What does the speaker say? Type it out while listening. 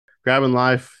grabbing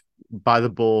life by the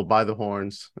bull, by the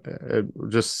horns,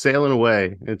 just sailing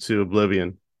away into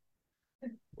oblivion.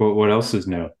 What else is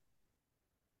new?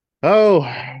 Oh,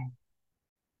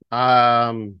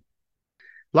 um,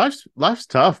 life's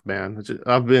tough, man.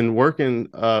 I've been working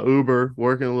Uber,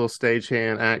 working a little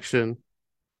stagehand action.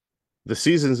 The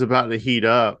season's about to heat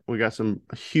up. We got some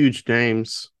huge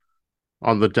names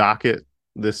on the docket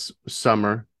this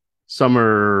summer.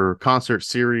 Summer concert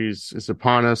series is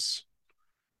upon us.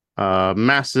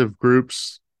 Massive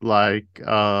groups like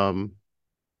Noel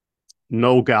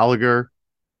Gallagher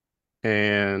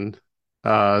and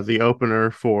the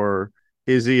opener for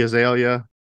Izzy Azalea,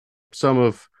 some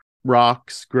of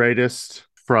rock's greatest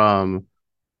from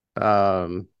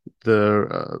um,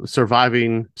 the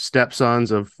surviving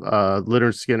stepsons of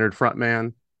Leonard Skinner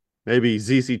frontman, maybe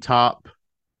ZZ Top,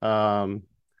 um,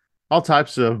 all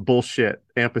types of bullshit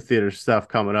amphitheater stuff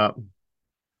coming up.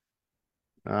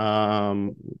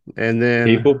 Um, and then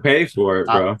People pay for it,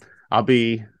 I, bro. I'll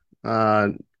be uh,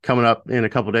 coming up in a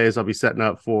couple of days. I'll be setting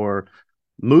up for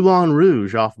Moulin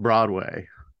Rouge off Broadway.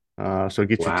 So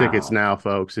get your tickets Wow. now,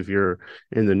 folks. If you're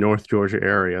in the North Georgia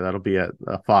area, that'll be at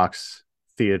Fox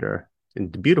Theater in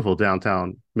beautiful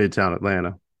downtown, Midtown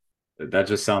Atlanta. That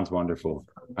just sounds wonderful.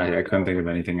 I couldn't think of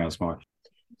anything else more.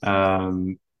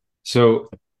 Um, so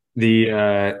the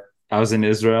I was in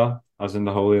Israel. I was in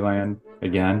the Holy Land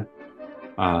again.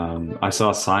 I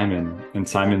saw Simon, and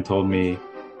Simon told me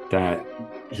that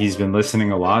he's been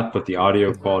listening a lot, but the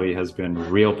audio quality has been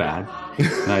real bad.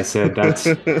 And I said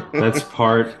that's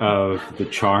part of the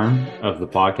charm of the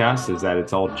podcast is that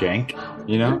it's all jank.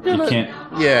 You You're know, you gonna,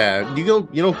 can't. yeah, you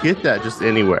don't get that just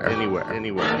anywhere.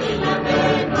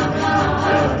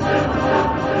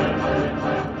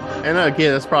 And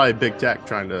again, that's probably big tech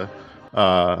trying to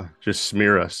just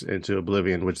smear us into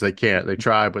oblivion, which they can't. They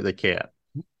try, but they can't.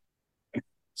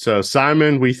 So,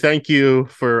 Simon, we thank you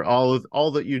for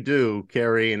all that you do,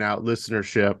 carrying out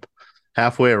listenership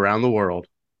halfway around the world.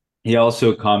 He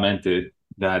also commented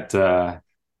that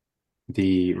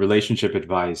the relationship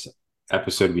advice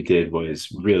episode we did was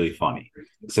really funny.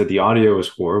 He said the audio was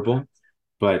horrible,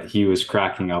 but he was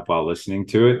cracking up while listening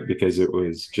to it because it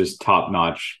was just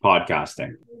top-notch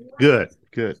podcasting. Good,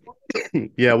 good.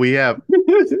 Yeah, we have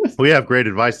great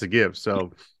advice to give.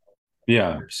 So,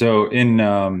 Yeah. So in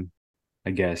I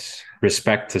guess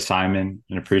respect to Simon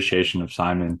and appreciation of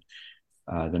Simon,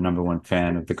 the number one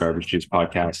fan of the Garbage Juice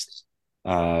podcast,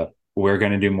 we're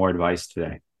gonna do more advice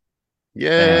today. And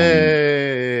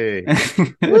yay!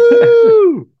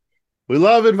 Woo! We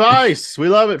love advice. We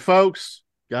love it, folks.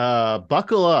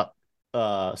 Buckle up,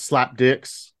 slap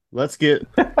dicks. Let's get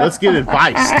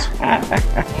advice.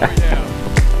 Oh yeah.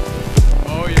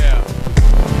 Oh yeah.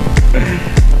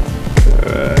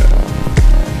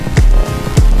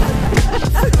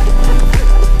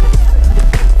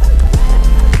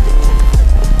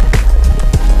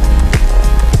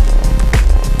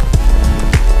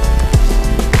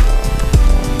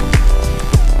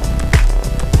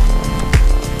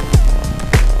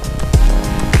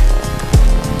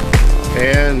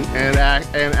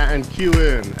 And cue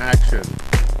in action.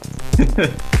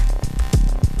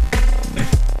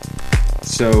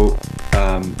 So,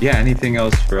 yeah, anything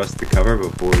else for us to cover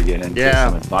before we get into Yeah,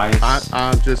 some advice?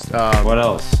 I'm just What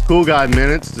else? cool guy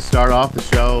minutes to start off the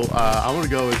show. I want to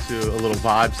go into a little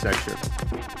vibe section.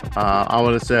 I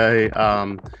want to say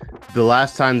the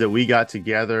last time that we got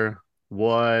together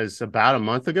was about a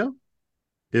month ago,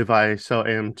 if I so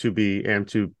am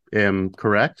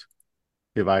correct,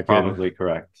 if I can Probably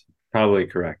correct. Probably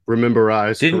correct.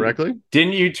 rememberize Didn't correctly.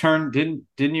 didn't you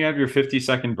have your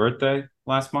 52nd birthday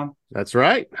last month? That's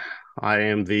right. I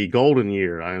am the golden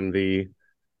year. I am the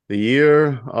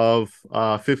year of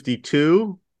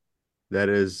 52. That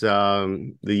is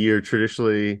the year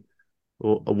traditionally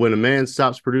when a man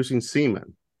stops producing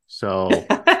semen. So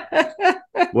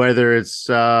whether it's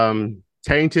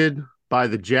tainted by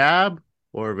the jab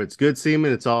or if it's good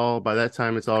semen, it's all by that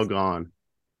time it's all gone.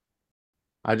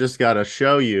 I just got to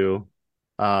show you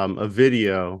a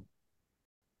video.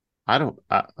 I don't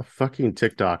fucking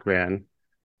TikTok, man.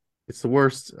 It's the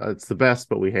worst. It's the best,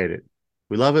 but we hate it.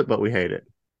 We love it, but we hate it.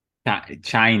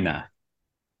 China.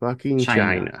 Fucking China.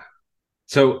 China.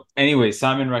 So anyway,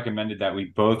 Simon recommended that we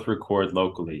both record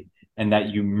locally and that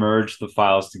you merge the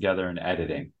files together in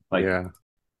editing. Like, Yeah.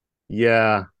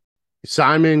 Yeah.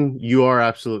 Simon, you are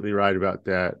absolutely right about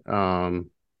that.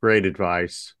 Great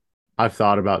advice. I've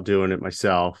thought about doing it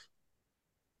myself.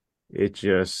 It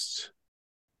just,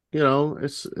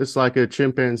 it's like a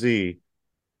chimpanzee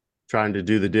trying to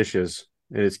do the dishes,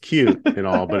 and it's cute and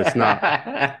all, but it's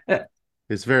not.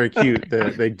 It's very cute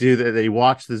that they do that. They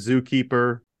watch the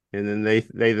zookeeper and then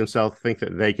they themselves think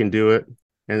that they can do it,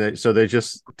 and so they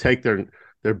just take their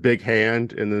big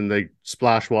hand and then they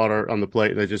splash water on the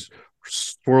plate and they just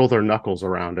swirl their knuckles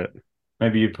around it.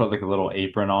 Maybe you put like a little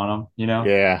apron on them,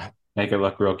 Yeah. make it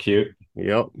look real cute.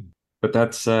 Yep. But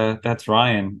that's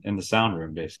Ryan in the sound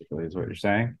room, basically, is what you're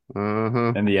saying.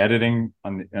 Uh-huh. And the editing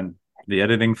on the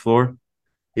editing floor.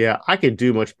 Yeah, I could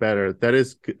do much better. That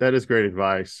is great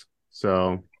advice.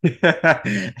 So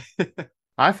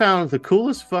I found the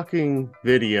coolest fucking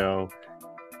video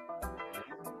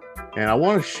and I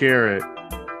want to share it.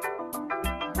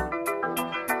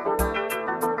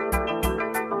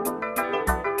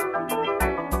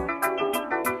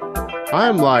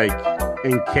 I'm like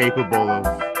incapable of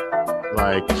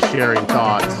like sharing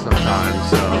thoughts sometimes.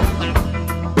 So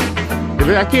if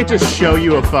I can't just show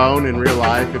you a phone in real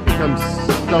life, it becomes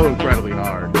so incredibly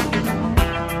hard.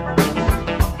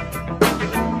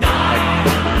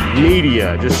 Like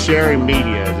media, just sharing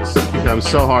media, just becomes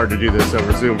so hard to do this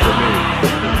over Zoom for me.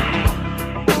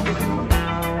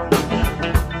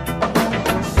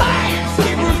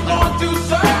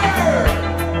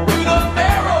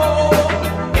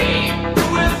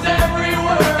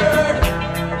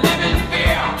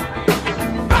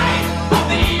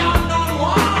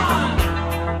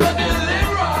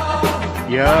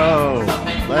 Yo,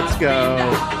 let's go.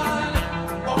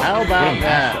 How about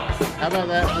that? How about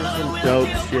that for some dope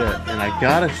shit? And I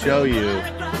gotta show you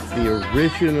the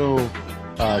original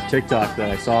TikTok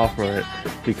that I saw for it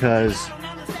because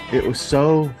it was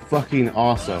so fucking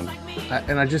awesome.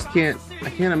 And I can't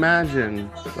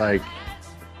imagine, like,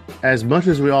 as much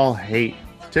as we all hate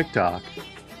TikTok,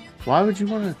 why would you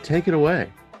want to take it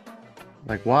away?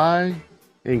 Like, why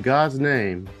in God's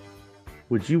name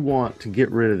would you want to get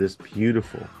rid of this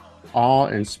beautiful,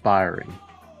 awe-inspiring?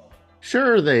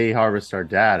 Sure, they harvest our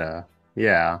data,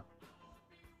 yeah.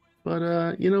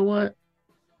 But you know what?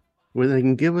 When they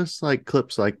can give us like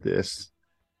clips like this,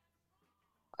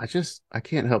 I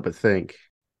can't help but think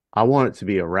I want it to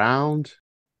be around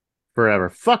forever.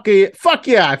 Fuck it. Fuck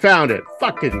yeah, I found it.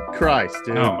 Fucking Christ,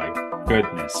 dude. Oh my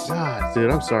goodness. God,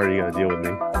 dude, I'm sorry you gotta deal with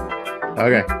me.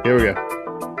 Okay, here we go.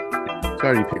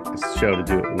 Sorry you picked this show to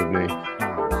do it with me.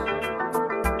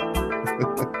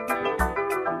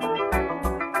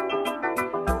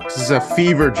 This is a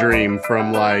fever dream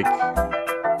from like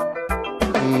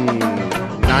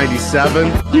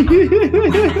 97.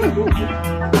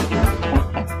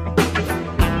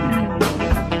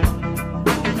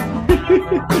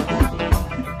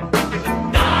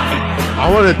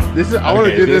 I want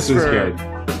to do this for good.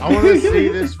 I want to see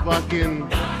this fucking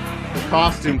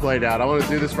costume played out. I want to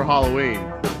do this for Halloween.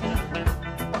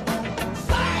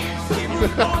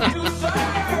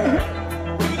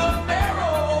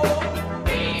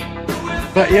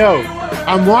 But yo,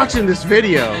 I'm watching this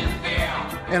video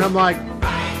and I'm like,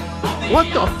 what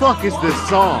the fuck is this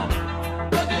song?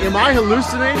 Am I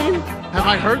hallucinating? Have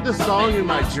I heard this song in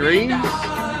my dreams?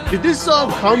 Did this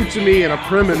song come to me in a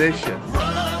premonition?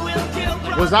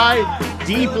 Was I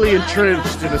deeply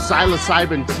entrenched in a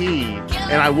psilocybin tea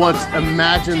and I once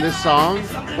imagined this song?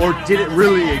 Or did it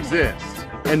really exist?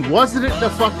 And wasn't it the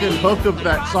fucking hook of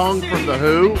that song from The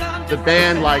Who? The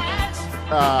band, like,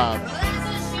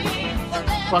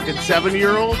 fucking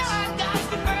 70-year-olds?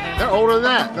 They're older than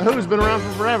that. The Who's been around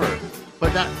for forever.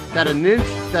 But that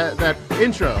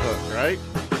intro hook, right?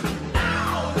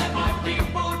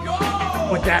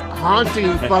 With that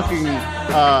haunting fucking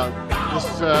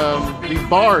these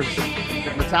bars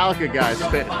that Metallica guys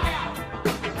spit.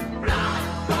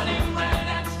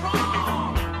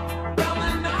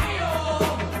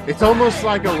 It's almost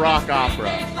like a rock opera.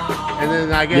 And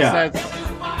then I guess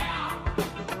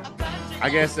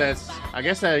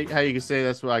how you could say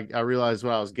that's what I realized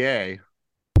when I was gay.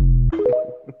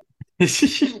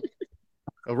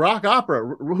 A rock opera.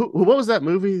 What was that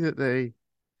movie that they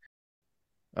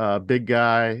big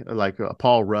guy, like a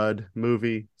Paul Rudd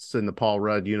movie? It's in the Paul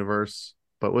Rudd universe.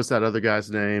 But what's that other guy's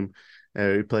name?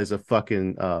 He plays a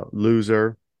fucking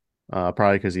loser,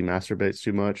 probably because he masturbates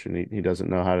too much and he doesn't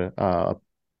know how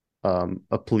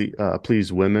to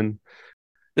please women.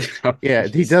 Yeah,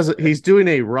 he does. He's doing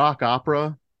a rock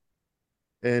opera,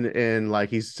 and like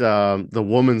he's the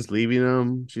woman's leaving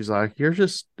him. She's like, "You're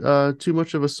just too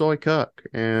much of a soy cuck,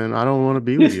 and I don't want to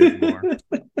be with you anymore."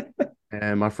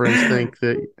 And my friends think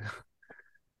that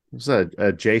was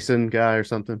a Jason guy or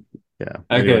something. Yeah.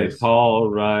 Okay, Anyways, Paul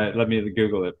Rudd. Let me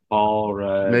Google it. Paul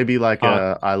Rudd. maybe like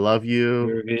a "I Love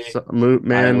You" movie.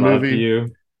 man I love movie. you.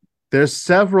 There's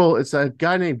several. It's a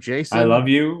guy named Jason. I love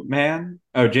you, man.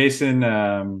 Oh, Jason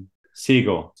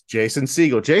Segel. Jason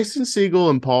Segel. Jason Segel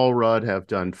and Paul Rudd have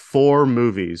done 4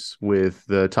 movies with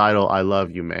the title "I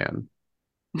Love You, Man."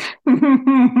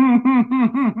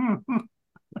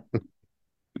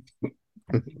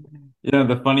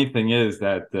 The funny thing is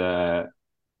that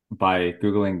by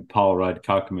Googling Paul Rudd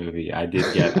Cuck movie, I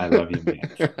did get I Love You Man.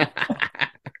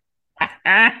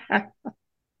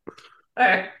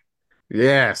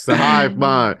 Yes, the hive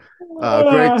mind.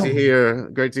 Great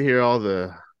to hear all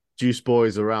the juice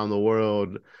boys around the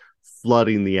world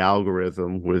flooding the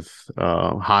algorithm with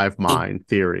hive mind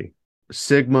theory.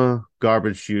 Sigma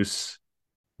garbage juice,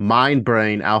 mind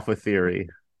brain alpha theory.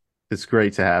 It's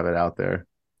great to have it out there.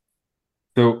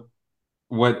 So,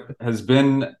 what has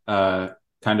been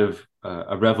kind of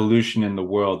a revolution in the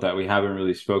world that we haven't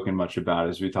really spoken much about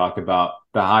as we talk about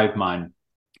the hive mind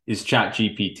is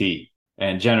ChatGPT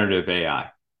and generative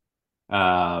AI.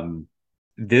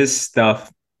 This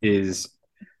stuff is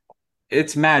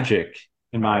it's magic,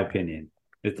 in my opinion.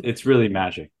 It's really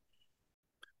magic.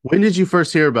 When did you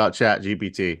first hear about Chat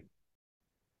GPT?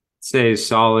 Say a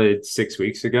solid 6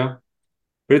 weeks ago,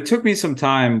 but it took me some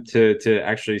time to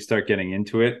actually start getting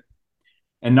into it.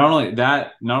 And not only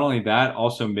that,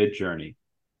 also Midjourney.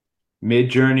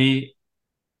 Midjourney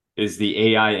is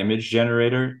the AI image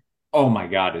generator. Oh my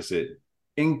God, is it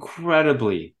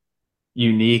incredibly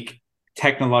unique,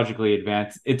 technologically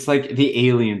advanced? It's like the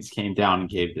aliens came down and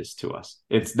gave this to us.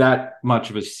 It's that much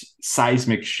of a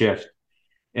seismic shift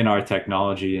in our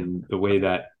technology and the way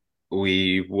that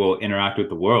we will interact with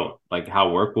the world, like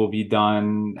how work will be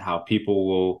done, how people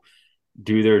will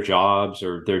do their jobs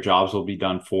or their jobs will be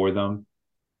done for them.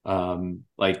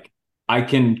 Like I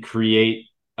can create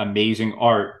amazing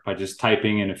art by just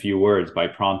typing in a few words, by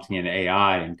prompting an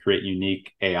AI and create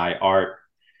unique AI art.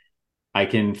 I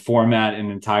can format an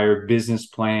entire business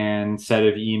plan, set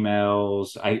of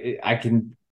emails. I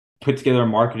can put together a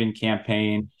marketing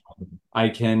campaign. I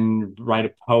can write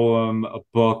a poem, a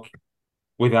book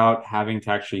without having to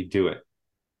actually do it.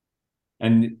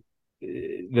 And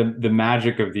the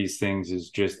magic of these things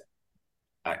is just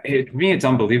to me, it's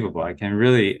unbelievable. I can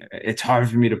really, it's hard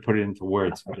for me to put it into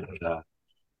words. But,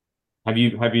 have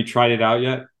you tried it out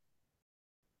yet?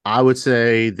 I would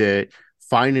say that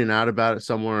finding out about it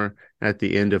somewhere at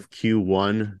the end of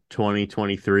Q1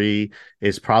 2023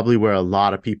 is probably where a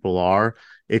lot of people are.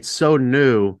 It's so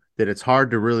new that it's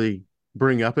hard to really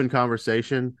bring up in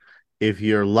conversation. If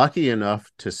you're lucky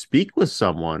enough to speak with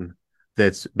someone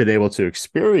that's been able to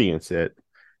experience it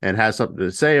and has something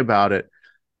to say about it,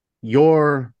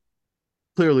 you're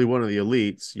clearly one of the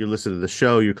elites. You listen to the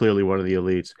show, you're clearly one of the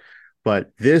elites.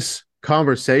 But this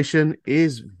conversation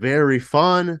is very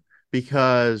fun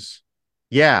because,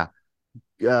 yeah,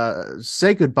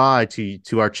 say goodbye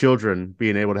to our children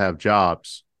being able to have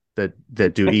jobs that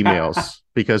do emails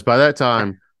because by that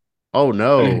time,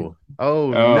 oh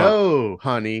Oh, no,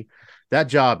 honey, that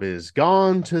job is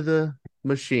gone to the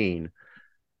machine.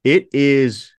 It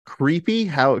is creepy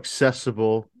how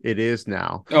accessible it is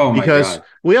now oh my because God.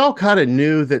 we all kind of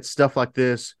knew that stuff like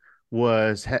this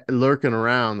was lurking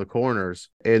around the corners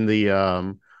in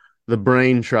the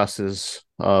brain trusses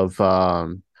of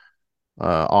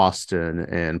Austin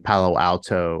and Palo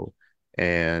Alto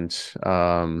and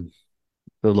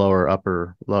the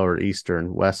lower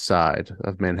eastern west side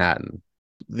of Manhattan.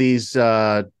 These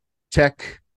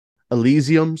tech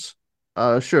Elysiums,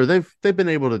 sure, they've been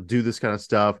able to do this kind of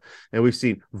stuff, and we've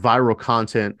seen viral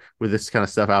content with this kind of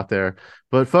stuff out there.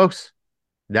 But folks,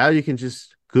 now you can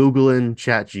just Google in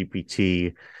Chat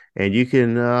GPT and you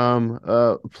can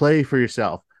play for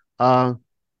yourself. Uh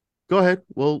Go ahead.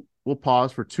 We'll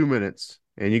pause for 2 minutes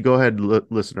and you go ahead,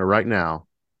 listener, right now,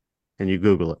 and you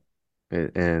Google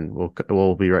it, and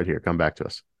we'll be right here. Come back to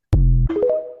us.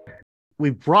 We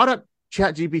brought up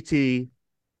ChatGPT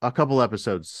a couple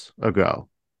episodes ago,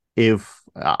 if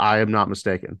I am not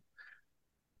mistaken.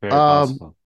 Very Um,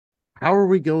 possible. how are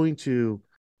we going to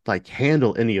like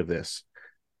handle any of this?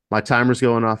 My timer's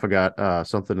going off. I got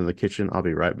something in the kitchen. I'll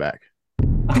be right back.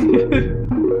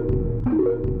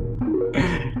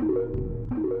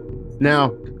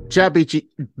 Now, Chat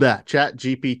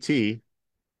GPT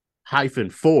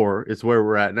 -4 is where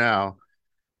we're at now.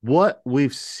 What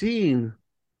we've seen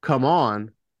come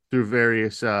on through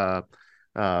various uh,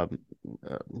 uh,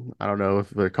 I don't know if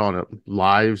they're calling it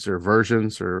lives or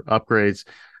versions or upgrades.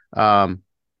 Um,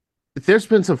 there's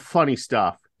been some funny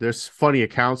stuff. There's funny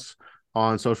accounts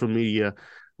on social media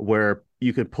where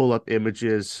you can pull up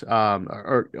images,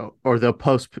 or they'll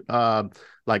post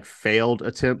like failed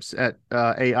attempts at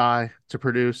AI to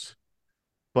produce.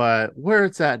 But where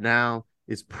it's at now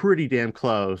is pretty damn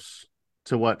close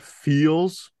to what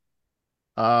feels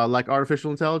like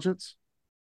artificial intelligence.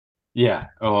 Yeah.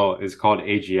 Oh, it's called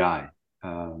AGI,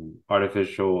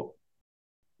 artificial.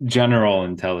 general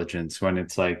intelligence when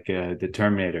it's like the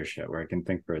Terminator shit where it can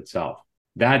think for itself.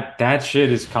 That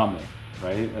shit is coming,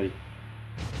 right? Like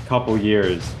a couple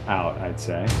years out, I'd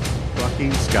say.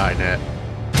 Fucking Skynet.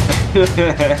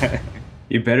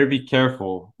 You better be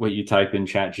careful what you type in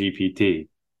ChatGPT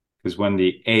because when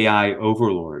the AI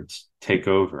overlords take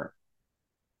over,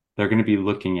 they're going to be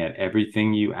looking at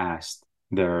everything you asked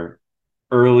their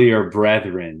earlier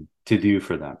brethren to do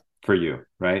for them, for you,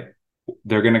 right?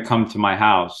 They're going to come to my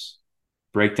house,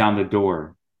 break down the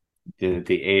door,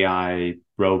 the AI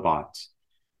robots.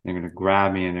 They're going to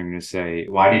grab me and they're going to say,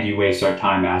 "Why did you waste our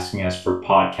time asking us for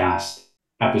podcast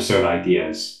episode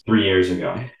ideas 3 years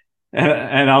ago?"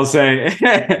 And I'll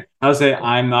say, I'll say,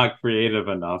 I'm not creative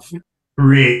enough.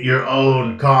 Create your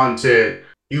own content.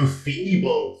 You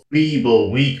feeble,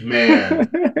 weak man.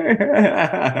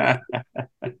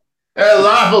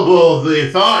 Laughable the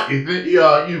thought. You think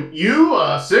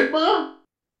Sigma?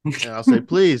 And I'll say,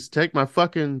 please take my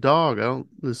fucking dog. I don't.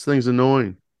 This thing's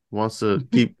annoying. Wants to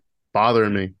keep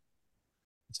bothering me.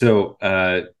 So,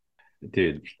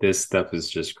 dude, this stuff is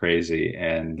just crazy,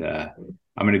 and I'm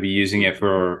going to be using it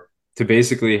for to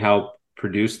basically help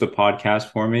produce the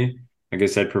podcast for me. Like I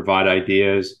said, provide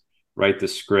ideas, write the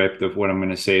script of what I'm going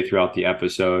to say throughout the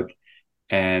episode,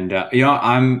 and you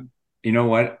know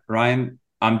what, Ryan,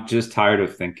 I'm just tired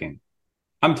of thinking.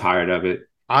 I'm tired of it.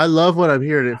 I love what I'm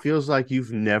hearing. It feels like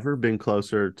you've never been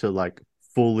closer to like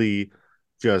fully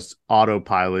just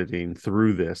autopiloting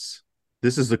through this.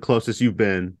 This is the closest you've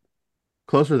been,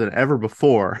 closer than ever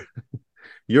before.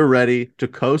 You're ready to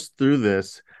coast through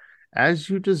this as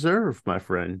you deserve, my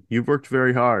friend. You've worked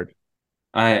very hard.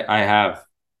 I have.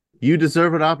 You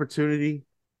deserve an opportunity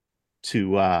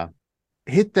to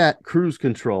hit that cruise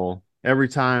control every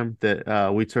time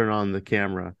that we turn on the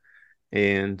camera.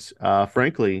 And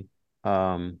frankly,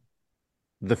 um,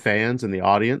 the fans and the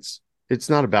audience, it's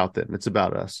not about them. It's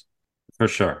about us. For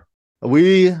sure.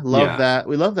 We love Yeah. that.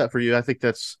 We love that for you. I think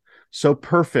that's so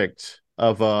perfect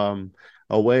of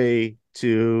a way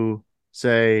to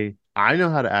say, I know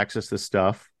how to access this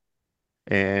stuff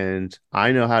and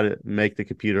I know how to make the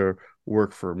computer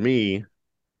work for me.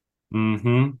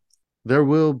 Mm-hmm. There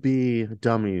will be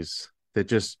dummies that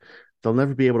just they'll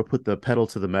never be able to put the pedal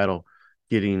to the metal,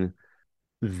 getting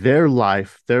their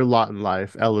life, their lot in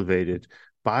life elevated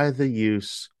by the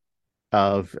use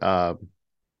of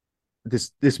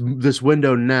this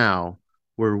window now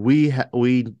where we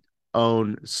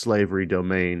own slavery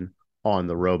domain on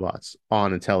the robots,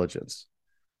 on intelligence,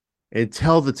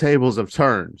 until the tables have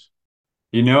turned.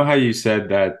 You know how you said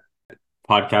that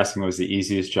podcasting was the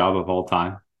easiest job of all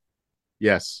time?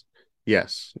 Yes,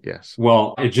 yes, yes.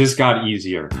 Well, it just got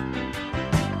easier.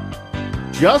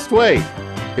 Just wait.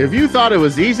 If you thought it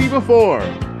was easy before,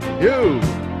 you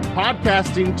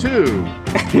podcasting too.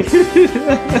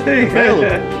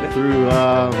 Available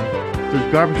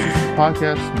through Garbage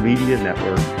Podcast Media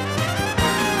Network.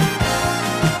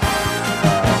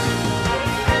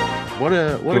 What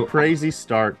a crazy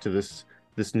start to this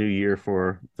new year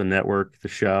for the network, the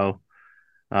show.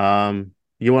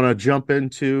 You want to jump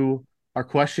into our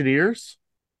questionnaires?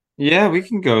 Yeah, we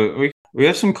can go. We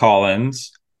have some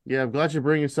call-ins. Yeah, I'm glad you're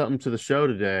bringing something to the show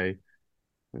today.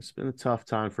 It's been a tough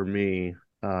time for me.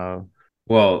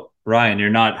 Well, Ryan, you're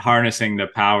not harnessing the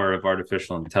power of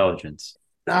artificial intelligence.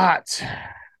 Not.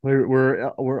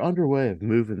 We're underway of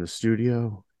moving the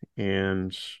studio,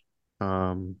 and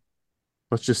um,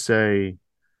 let's just say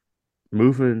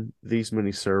moving these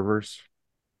many servers,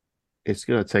 it's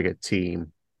going to take a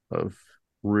team of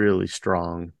really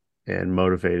strong and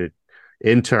motivated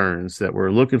interns that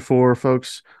we're looking for.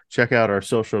 Folks, check out our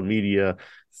social media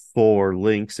for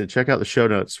links and check out the show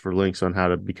notes for links on how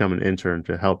to become an intern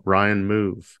to help Ryan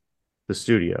move the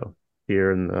studio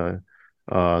here in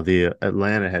the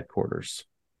Atlanta headquarters,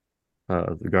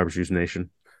 the Garbage Juice Nation.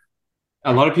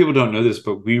 A lot of people don't know this,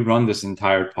 but we run this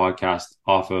entire podcast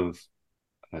off of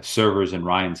servers in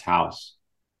Ryan's house.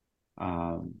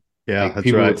 Yeah, Like that's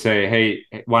people right. would say, "Hey,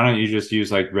 why don't you just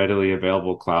use like readily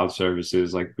available cloud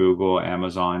services like Google,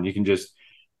 Amazon? You can just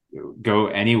go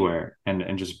anywhere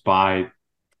and just buy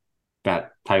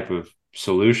that type of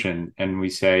solution." And we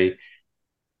say,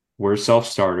 we're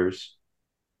self-starters.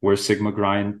 We're Sigma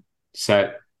grind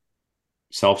set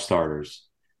self-starters.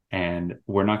 And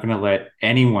we're not going to let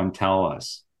anyone tell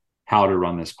us how to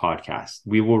run this podcast.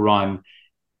 We will run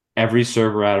every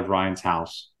server out of Ryan's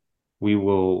house. We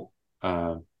will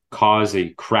cause a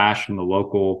crash in the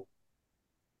local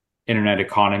internet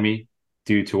economy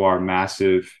due to our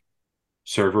massive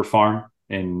server farm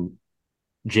in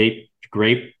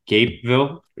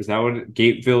Gapeville. Is that what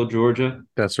Gapeville, Georgia?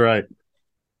 That's right.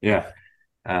 Yeah.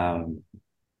 Um,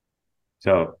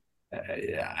 So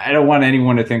I don't want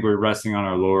anyone to think we're resting on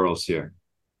our laurels here.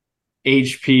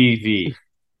 HPV.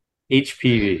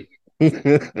 HPV.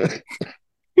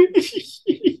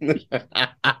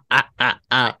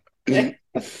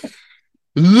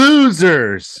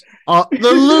 Losers. The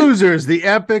losers, the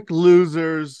epic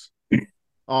losers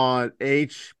on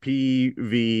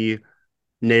HPV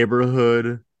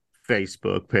neighborhood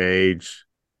Facebook page.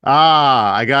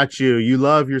 Ah, I got you. You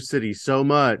love your city so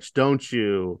much, don't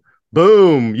you?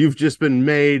 Boom, you've just been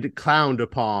made clowned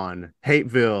upon.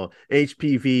 Hateville,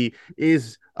 HPV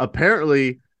is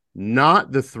apparently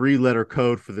not the three-letter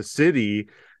code for the city,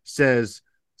 says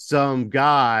some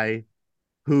guy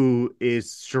who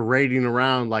is charading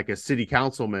around like a city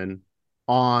councilman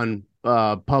on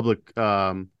public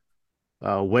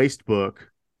waste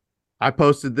book. I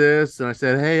posted this and I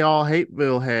said, "Hey, all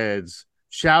Hateville heads,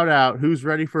 shout out who's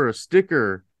ready for a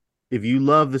sticker. If you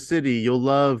love the city, you'll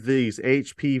love these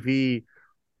HPV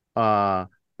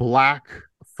black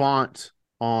font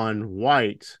on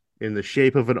white in the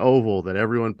shape of an oval that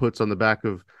everyone puts on the back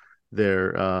of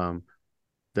their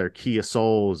Kia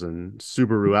Souls and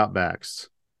Subaru Outbacks.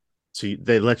 So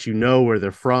they let you know where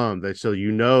they're from. So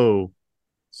you know.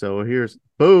 So here's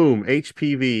boom,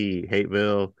 HPV,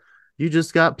 Hateville. You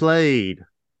just got played.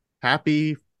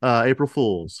 Happy April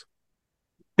Fools.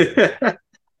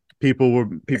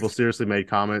 People seriously made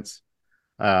comments.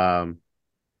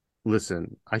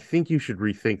 Listen, I think you should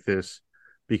rethink this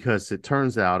because it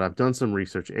turns out I've done some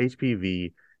research.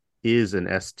 HPV is an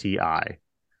STI,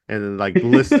 and then like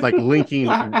linking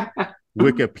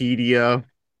Wikipedia,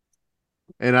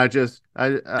 and I just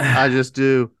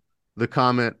do the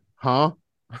comment, huh?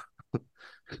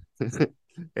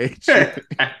 H,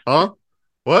 huh?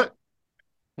 What?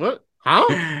 What?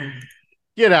 Huh?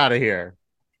 Get out of here.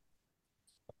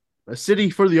 A city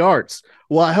for the arts.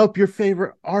 Well, I hope your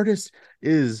favorite artist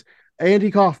is Andy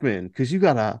Kaufman because you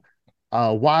got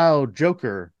a wild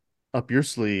Joker up your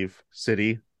sleeve,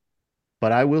 city.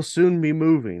 But I will soon be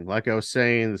moving. Like I was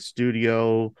saying, the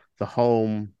studio, the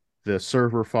home, the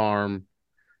server farm.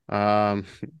 Um,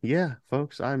 yeah,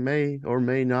 folks, I may or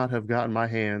may not have gotten my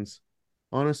hands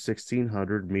on a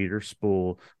 1,600-meter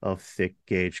spool of thick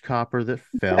gauge copper that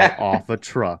fell off a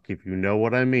truck, if you know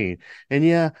what I mean. And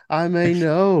yeah, I may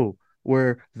know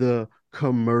where the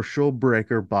commercial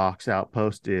breaker box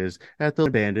outpost is at the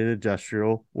abandoned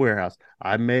industrial warehouse.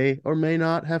 I may or may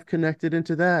not have connected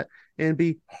into that and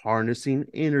be harnessing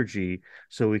energy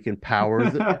so we can power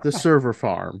the server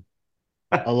farm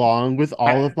along with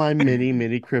all of my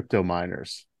mini crypto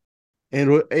miners.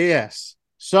 And yes,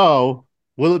 so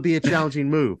will it be a challenging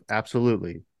move?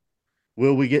 Absolutely.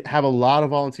 Will we have a lot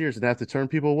of volunteers and have to turn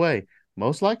people away?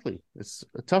 Most likely. It's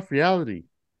a tough reality.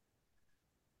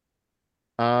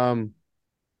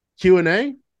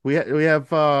 Q&A. We have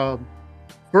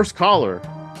first caller.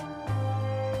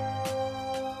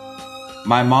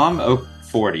 My mom,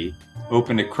 40,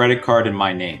 opened a credit card in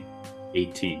my name,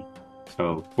 18.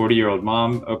 So 40-year-old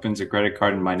mom opens a credit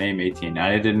card in my name, 18.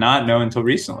 I did not know until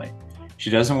recently.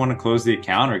 She doesn't want to close the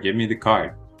account or give me the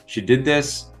card. She did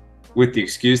this with the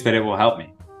excuse that it will help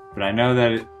me. But I know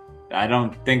that I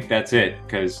don't think that's it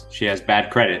because she has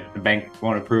bad credit. The bank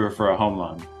won't approve her for a home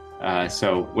loan.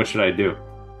 So what should I do?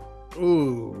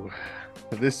 Ooh,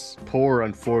 this poor,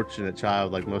 unfortunate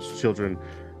child, like most children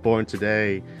born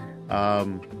today.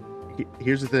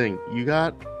 Here's the thing: you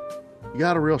got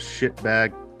a real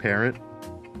shitbag parent.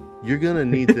 You're gonna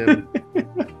need them.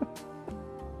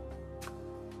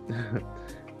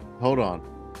 Hold on,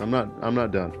 I'm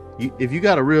not done. If you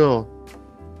got a real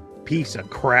piece of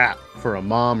crap for a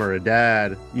mom or a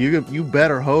dad, you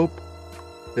better hope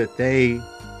that they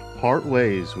part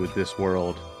ways with this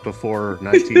world before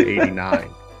 1989.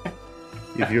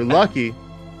 If you're lucky,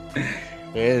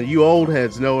 and you old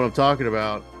heads know what I'm talking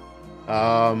about.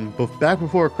 But back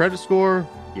before a credit score,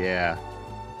 yeah,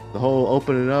 the whole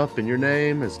opening up in your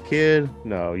name as a kid,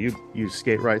 no, you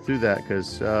skate right through that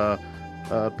because a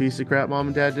piece of crap mom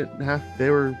and dad didn't have. They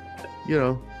were,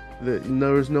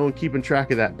 there was no one keeping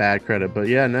track of that bad credit. But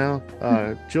yeah, now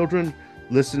children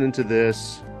listening to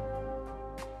this,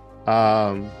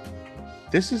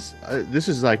 this is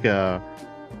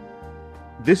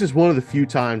one of the few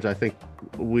times I think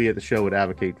we at the show would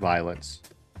advocate violence.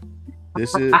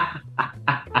 This is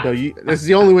this is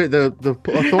the only way. The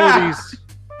authorities,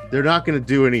 they're not going to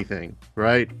do anything,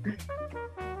 right?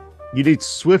 You need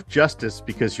swift justice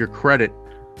because your credit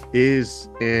is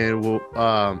and will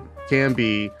can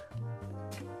be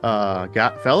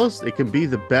fellas, it can be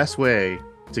the best way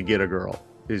to get a girl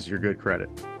is your good credit.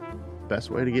 Best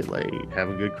way to get laid,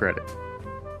 having good credit.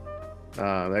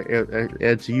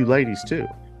 And to you ladies too.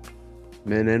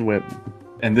 Men and women.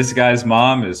 And this guy's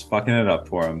mom is fucking it up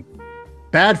for him.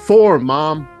 Bad form,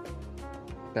 Mom.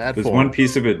 Bad There's form. one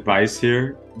piece of advice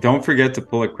here. Don't forget to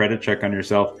pull a credit check on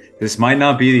yourself. This might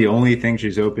not be the only thing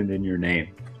she's opened in your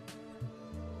name.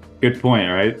 Good point,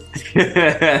 right?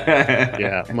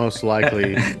 Yeah, most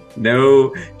likely.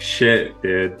 No shit,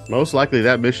 dude. Most likely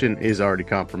that mission is already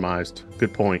compromised.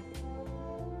 Good point.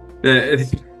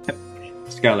 He's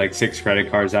got like 6 credit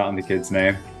cards out in the kid's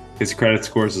name. His credit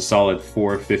score is a solid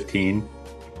 415.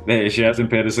 She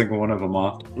hasn't paid a single one of them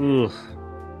off. Ugh.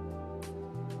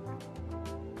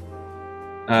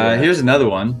 Yeah. Here's another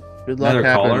one. Good luck Another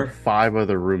having caller. 5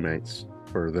 other roommates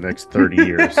for the next 30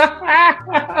 years.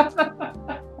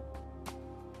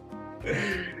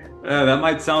 That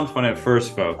might sound fun at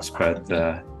first, folks, but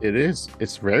It is.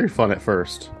 It's very fun at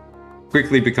first.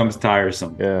 quickly becomes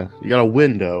tiresome. Yeah, you got a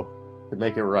window to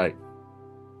make it right.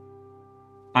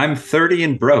 I'm 30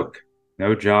 and broke.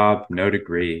 No job, no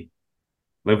degree.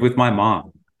 Live with my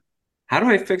mom. How do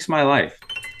I fix my life?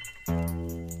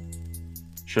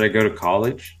 Should I go to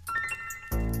college?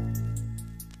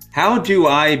 How do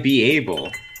I be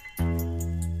able?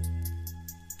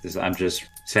 I'm just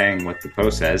saying what the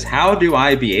post says. How do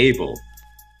I be able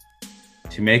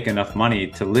to make enough money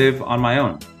to live on my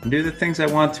own and do the things I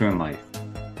want to in life?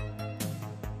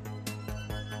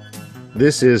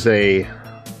 This has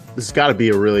got to be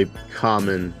a really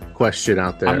common question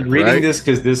out there. I'm reading right? this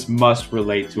because this must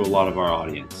relate to a lot of our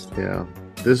audience. Yeah,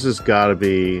 this has got to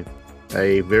be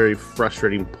a very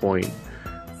frustrating point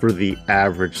for the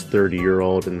average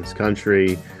 30-year-old in this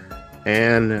country.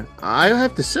 And I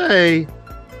have to say,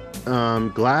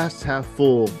 glass half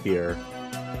full here.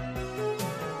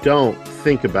 Don't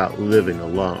think about living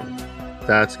alone.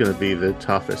 That's going to be the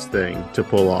toughest thing to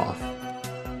pull off.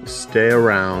 Stay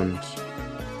around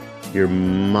your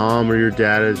mom or your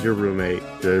dad as your roommate.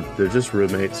 They're just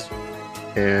roommates,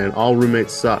 and all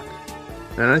roommates suck.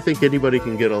 And I think anybody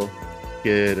can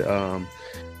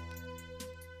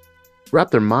wrap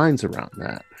their minds around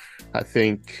that. I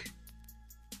think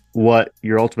what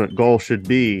your ultimate goal should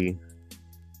be: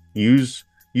 use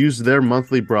their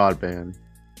monthly broadband,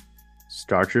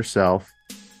 start yourself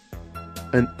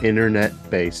an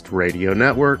internet-based radio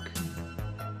network,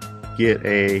 get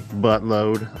a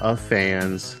buttload of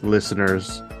fans,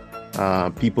 listeners,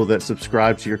 people that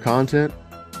subscribe to your content,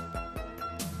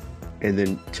 and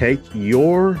then take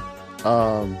your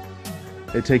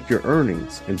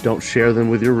earnings and don't share them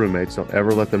with your roommates. Don't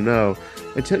ever let them know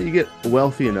until you get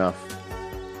wealthy enough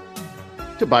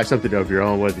to buy something of your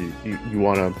own, whether you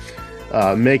want to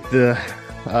make the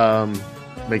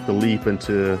leap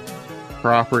into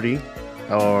property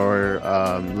or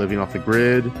living off the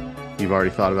grid. You've already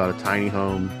thought about a tiny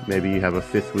home. Maybe you have a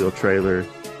 5th-wheel trailer.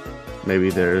 Maybe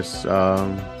there's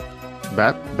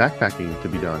backpacking to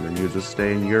be done, and you just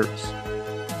stay in yurts.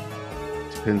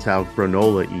 Depends how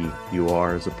granola-y you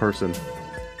are as a person.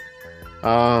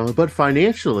 But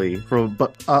financially, from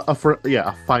a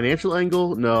financial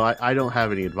angle, no, I don't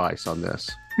have any advice on this.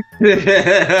 Hey,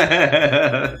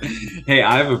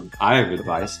 I have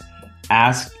advice.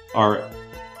 Ask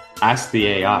the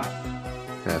AI.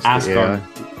 Ask our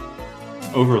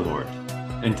overlord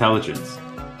intelligence.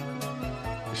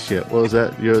 Shit, what was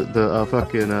that? The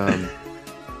fucking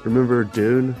remember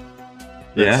Dune?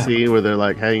 That scene where they're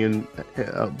like hanging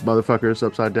motherfuckers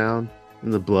upside down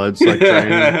and the blood's like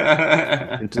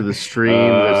draining into the stream.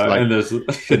 There's like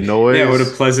the noise. Yeah, what a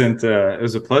pleasant. It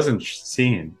was a pleasant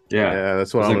scene. Yeah,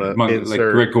 that's what I'm gonna insert. Like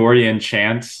Gregorian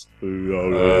chants.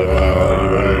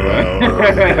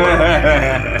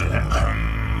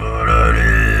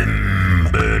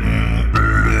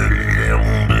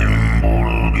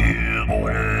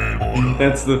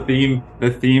 That's the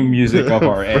theme music of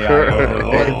our AI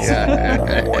overlords.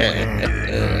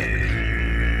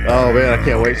 Oh man, I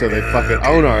can't wait till they fucking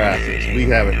own our asses. We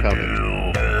have it coming.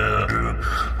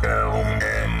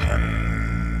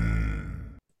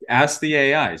 Ask the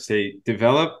AI, say,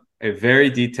 develop a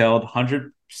very detailed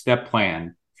 100-step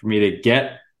plan for me to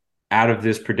get out of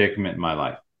this predicament in my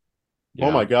life.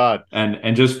 Oh my God.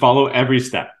 And just follow every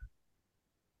step.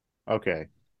 Okay.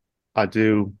 I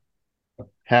do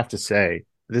have to say,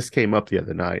 this came up the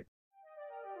other night.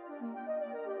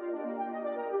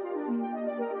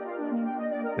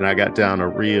 And I got down a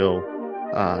real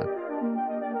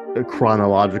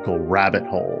chronological rabbit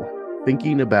hole,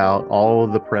 thinking about all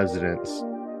of the presidents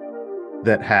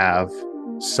that have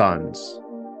sons,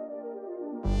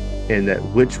 and that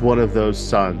which one of those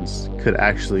sons could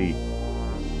actually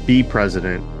be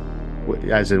president,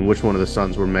 as in which one of the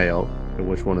sons were male and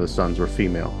which one of the sons were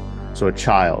female. So a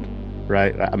child,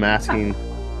 right? I'm asking,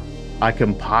 I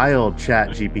compiled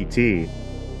ChatGPT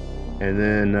And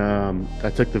then I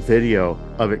took the video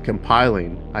of it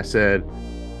compiling. I said,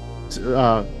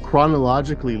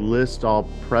 chronologically list all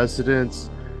presidents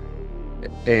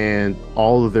and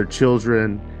all of their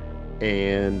children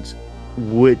and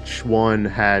which one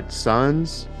had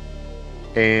sons.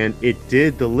 And it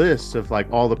did the list of like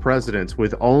all the presidents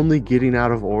with only getting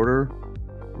out of order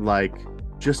like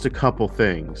just a couple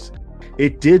things.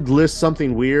 It did list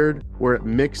something weird where it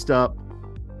mixed up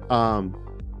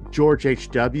George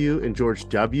H.W. and George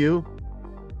W.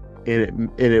 And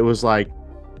it was like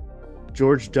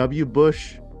George W.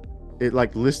 Bush. It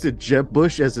like listed Jeb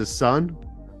Bush as his son,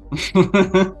 which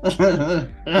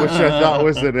I thought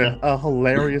was a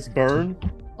hilarious burn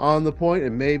on the point.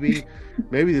 And maybe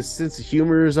the sense of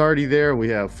humor is already there. We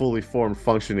have fully formed,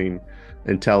 functioning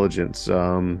intelligence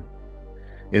in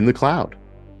the cloud.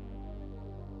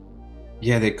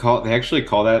 Yeah, they actually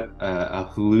call that a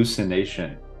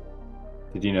hallucination.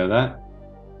 Did you know that?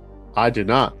 I did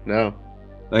not know.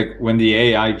 Like when the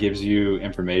AI gives you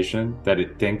information that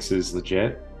it thinks is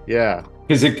legit, Yeah,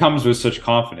 because it comes with such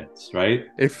confidence, right?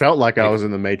 it felt like I Like, was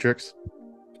in the Matrix.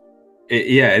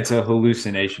 yeah, it's a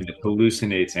hallucination. It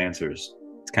hallucinates answers.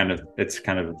 It's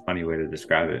kind of a funny way to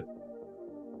describe it.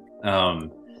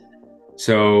 Um,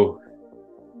 so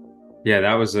yeah,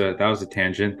 that was a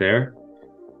tangent there.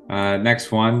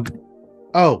 Next one,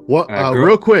 Oh, what? Real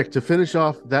girl. quick to finish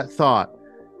off that thought,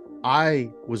 I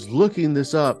was looking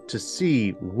this up to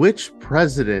see which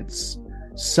president's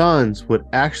sons would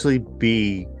actually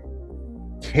be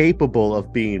capable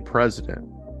of being president.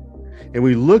 And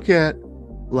we look at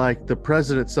like the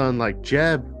president's son, like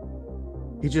Jeb,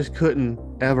 he just couldn't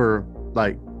ever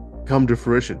like come to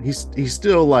fruition. He's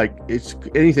still like it's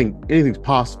anything's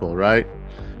possible, right?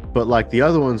 But like the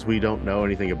other ones we don't know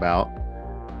anything about.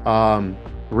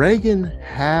 Reagan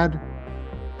had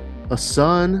a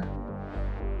son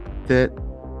that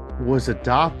was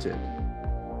adopted,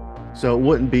 so it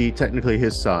wouldn't be technically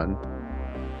his son.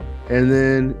 And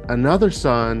then another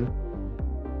son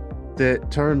that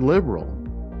turned liberal.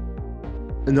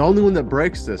 And the only one that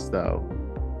breaks this, though,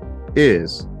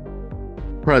 is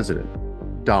President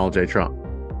Donald J. Trump.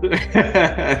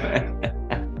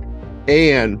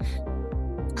 And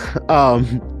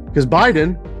because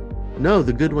Biden, no,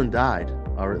 the good one died.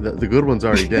 Or the good one's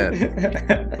already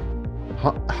dead.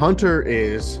 Hunter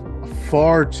is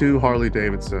far too Harley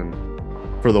Davidson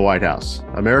for the White House.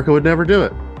 America would never do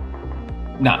it.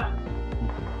 Nah.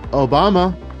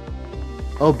 Obama,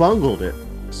 bungled it.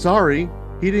 Sorry,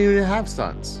 he didn't even have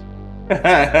sons.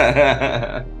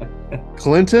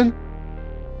 Clinton,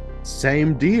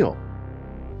 same deal.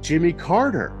 Jimmy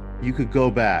Carter, you could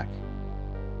go back.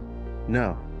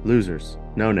 No, losers,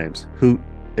 no names.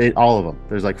 All of them.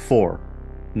 There's like 4.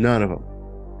 None of them.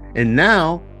 And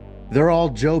now they're all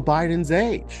Joe Biden's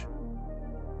age.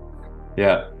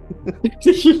 Yeah.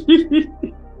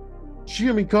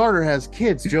 Jimmy Carter has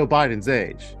kids Joe Biden's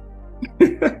age.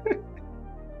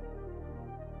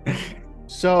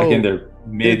 So like in their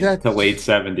mid to late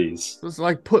 70s. It's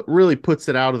like really puts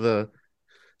it out of the.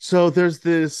 So there's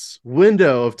this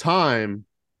window of time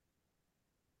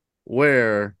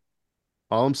where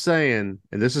all I'm saying,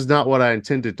 and this is not what I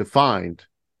intended to find,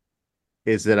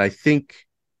 is that I think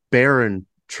Baron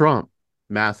Trump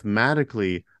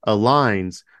mathematically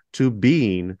aligns to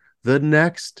being the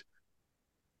next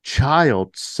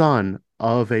son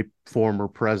of a former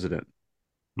president,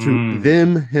 to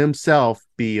them himself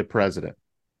be a president.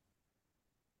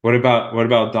 What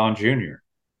about Don Jr.?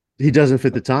 He doesn't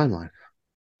fit the timeline.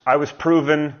 I was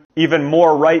proven even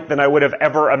more right than I would have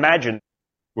ever imagined.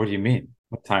 What do you mean?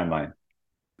 What timeline?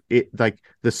 It like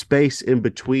the space in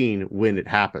between when it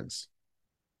happens.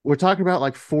 We're talking about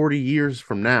like 40 years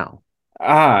from now.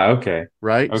 Okay.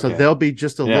 Right? Okay. So they'll be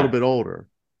just a little bit older.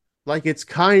 Like it's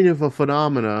kind of a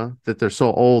phenomena that they're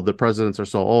so old, the presidents are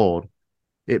so old.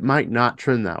 It might not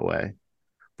trend that way,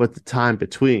 but the time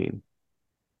between.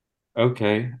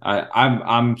 Okay.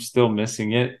 I'm still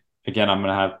missing it. Again, I'm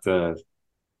gonna have to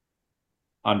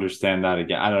understand that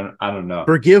again. I don't know.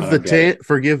 Forgive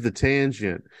the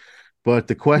tangent, but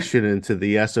the question into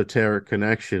the esoteric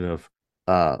connection of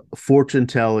fortune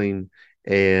telling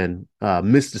and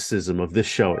mysticism of this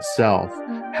show itself,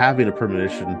 having a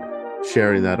premonition,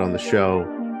 sharing that on the show.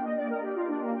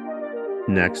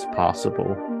 Next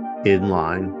possible in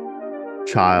line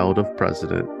child of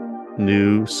president,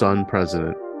 new son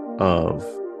president of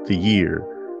the year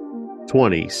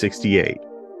 2068.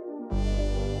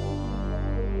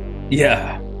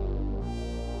 Yeah.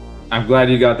 I'm glad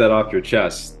you got that off your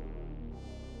chest.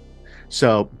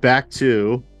 So back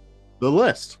to the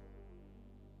list.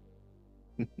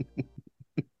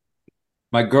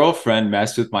 My girlfriend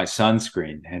messed with my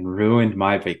sunscreen and ruined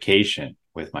my vacation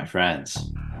with my friends.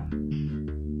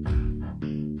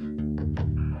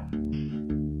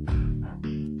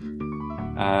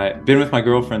 Been with my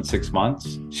girlfriend 6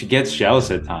 months. She gets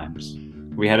jealous at times.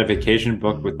 We had a vacation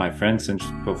booked with my friends since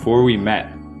before we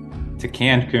met to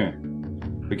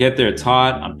Cancun. We get there, it's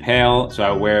hot, I'm pale, so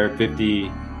I wear 50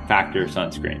 factor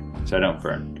sunscreen so I don't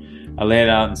burn. I lay it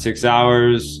out in 6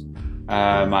 hours.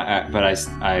 But I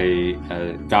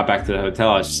got back to the hotel.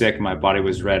 I was sick. My body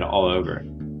was red all over.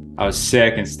 I was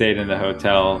sick and stayed in the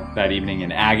hotel that evening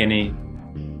in agony.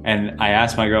 And I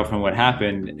asked my girlfriend what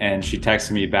happened, and she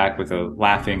texted me back with a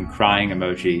laughing, crying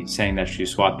emoji saying that she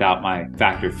swapped out my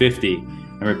factor 50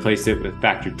 and replaced it with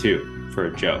factor 2 for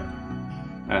a joke.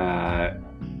 I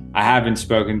haven't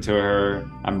spoken to her.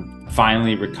 I'm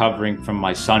finally recovering from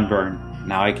my sunburn.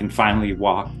 Now I can finally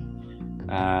walk.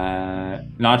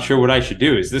 Not sure what I should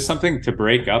do. Is this something to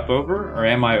break up over, or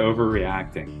am I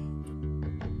overreacting?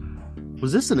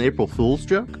 Was this an April Fool's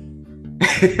joke?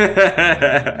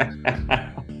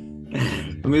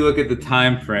 Let me look at the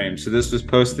time frame. So this was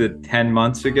posted 10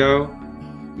 months ago.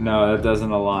 No, that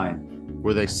doesn't align.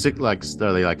 Were they sick? Are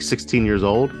they like 16 years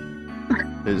old?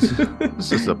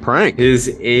 This is a prank.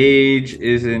 His age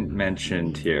isn't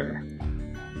mentioned here.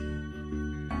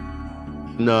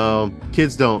 No,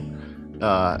 kids don't.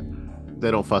 They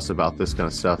don't fuss about this kind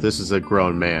of stuff. This is a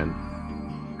grown man.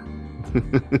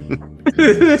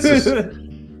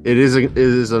 It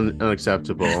is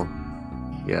unacceptable.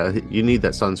 Yeah, you need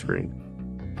that sunscreen.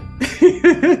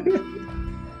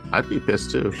 I'd be pissed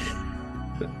too.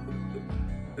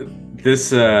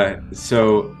 This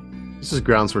is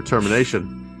grounds for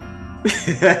termination.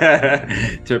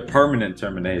 To permanent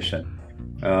termination.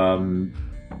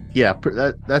 Yeah,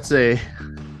 that's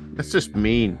just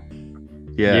mean.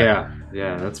 Yeah,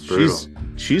 that's brutal.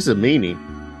 She's a meanie.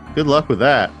 Good luck with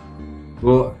that.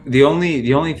 Well, the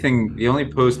only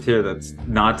post here that's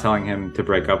not telling him to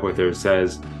break up with her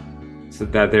says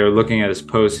that they're looking at his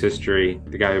post history,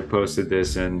 the guy who posted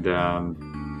this, and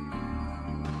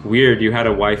weird, you had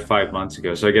a wife 5 months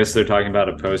ago. So I guess they're talking about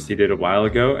a post he did a while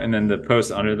ago, and then the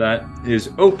post under that is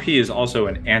OP is also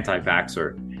an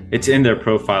anti-vaxxer. It's in their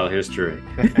profile history.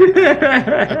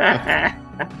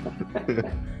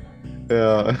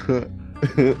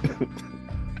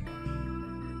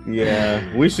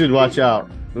 Yeah, we should watch out.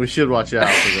 We should watch out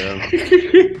for them.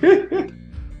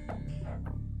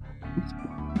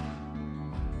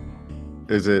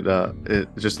 Is it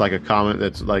just like a comment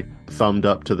that's like thumbed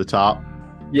up to the top?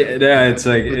 Yeah, it's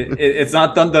like it's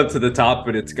not thumbed up to the top,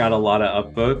 but it's got a lot of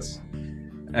upvotes,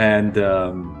 and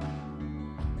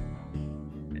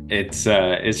it's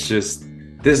just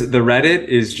this. The Reddit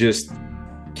is just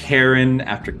Karen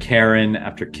after Karen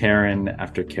after Karen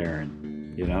after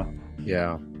Karen. You know?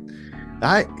 Yeah.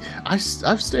 I've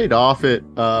stayed off it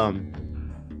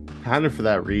kind of for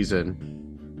that reason.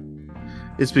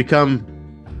 It's become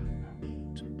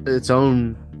its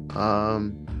own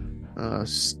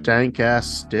stank ass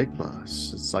stigma.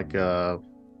 It's like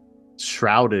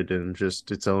shrouded in just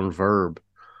its own verb.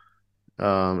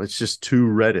 It's just too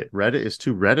Reddit. Reddit is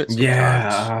too Reddit sometimes.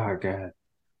 Yeah, oh god.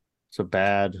 It's a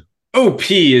bad OP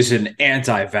is an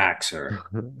anti-vaxxer.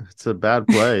 It's a bad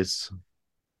place.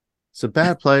 It's a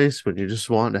bad place when you just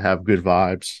want to have good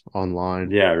vibes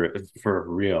online. Yeah, for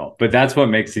real. But that's what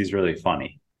makes these really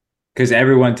funny. Because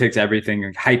everyone takes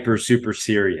everything hyper, super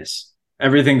serious.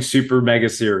 Everything's super, mega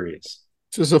serious.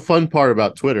 It's just a fun part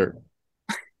about Twitter,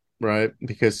 right?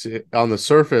 Because on the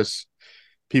surface,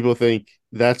 people think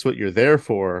that's what you're there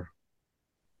for.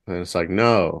 And it's like,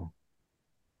 no,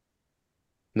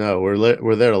 we're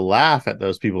there to laugh at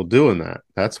those people doing that.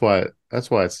 That's why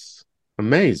it's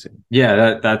amazing.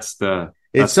 Yeah, that's the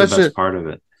best part of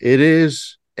it. It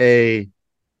is okay,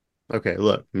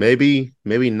 look, maybe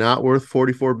not worth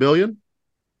 44 billion,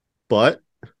 but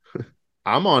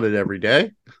I'm on it every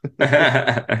day.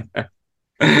 I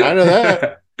know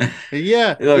that.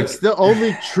 Yeah, it's the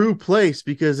only true place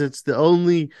because it's the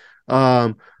only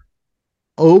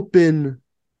open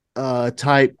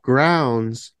type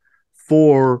grounds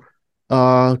for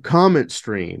comment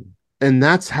stream, and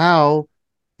that's how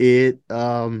it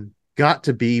got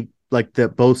to be like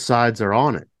that. Both sides are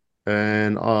on it,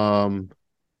 and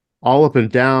all up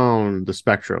and down the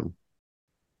spectrum,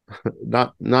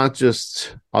 not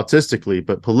just autistically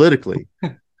but politically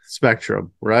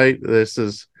spectrum, right? This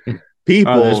is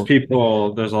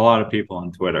people. There's a lot of people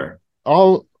on Twitter.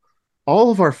 All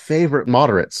of our favorite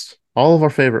moderates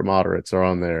are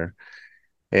on there,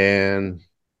 and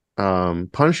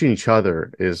punishing each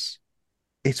other is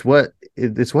why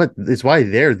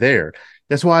they're there.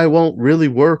 That's why I won't really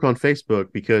work on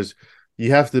Facebook, because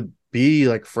you have to be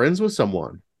like friends with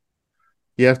someone.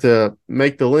 You have to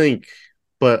make the link,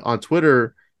 but on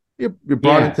Twitter, you're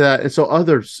brought Yeah. into that, and so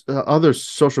other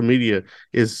social media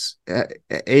is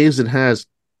and has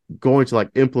going to like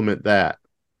implement that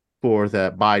for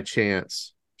that by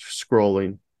chance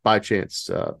scrolling, by chance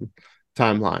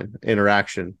timeline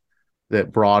interaction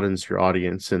that broadens your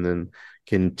audience and then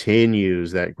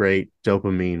continues that great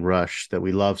dopamine rush that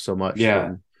we love so much Yeah.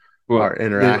 from our Well, the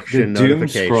interaction doom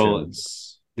scroll,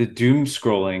 notifications. the doom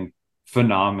scrolling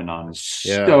phenomenon is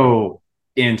Yeah. so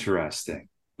interesting.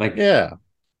 Like Yeah.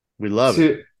 We love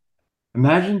it. to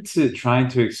imagine to trying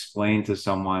to explain to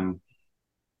someone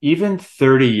even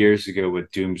 30 years ago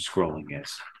what doom scrolling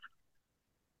is.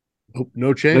 Oh,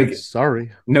 no chance. Like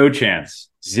Sorry. no chance,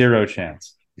 zero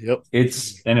chance. Yep.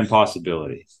 It's an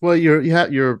impossibility. Well,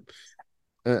 your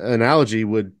analogy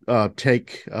would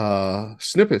take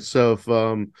snippets of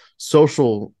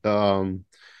social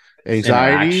anxieties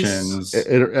Interactions.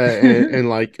 and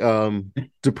like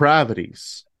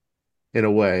depravities in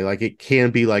a way. Like it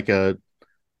can be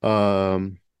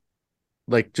um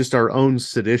like just our own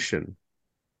sedition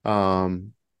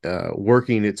um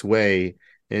working its way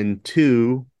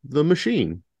into the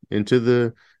machine, into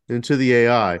the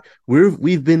AI.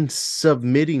 We've been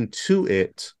submitting to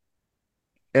it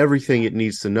everything it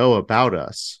needs to know about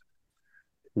us.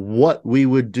 What we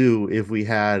would do if we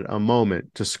had a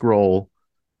moment to scroll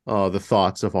the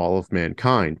thoughts of all of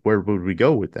mankind. Where would we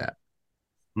go with that?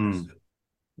 Hmm.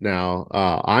 Now,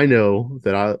 I know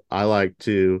that I like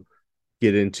to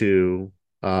get into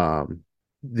the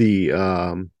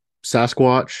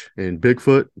Sasquatch and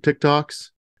Bigfoot TikToks,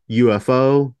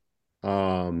 UFO,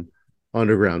 um,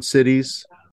 underground cities,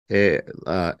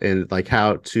 and like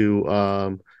how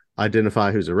to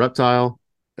identify who's a reptile,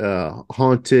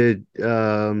 haunted,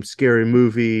 scary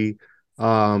movie,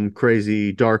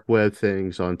 crazy dark web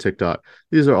things on TikTok.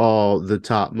 These are all the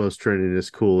top, most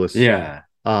trendingest, coolest Yeah.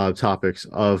 topics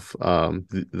of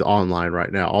the online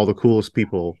right now. All the coolest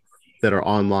people that are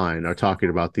online are talking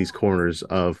about these corners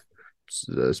of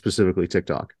specifically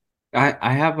TikTok.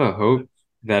 I have a hope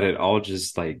that it all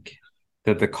just like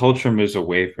that the culture moves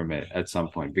away from it at some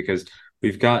point because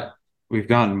we've got we've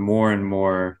gotten more and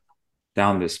more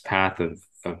down this path of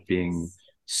being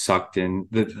sucked in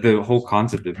the whole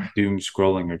concept of doom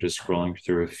scrolling or just scrolling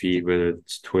through a feed, whether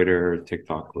it's Twitter or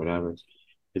TikTok, whatever.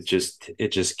 It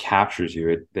just captures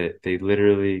you. That they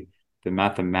literally the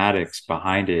mathematics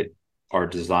behind it are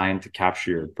designed to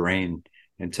capture your brain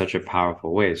in such a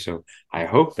powerful way. So I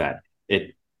hope that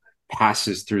it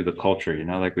passes through the culture,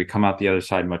 like we come out the other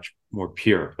side much more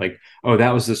pure. Like, oh,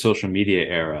 that was the social media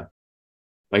era.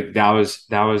 Like that was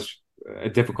a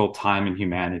difficult time in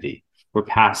humanity. We're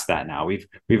past that now. We've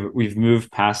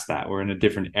moved past that. We're in a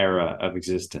different era of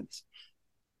existence.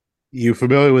 You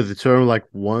familiar with the term like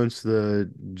once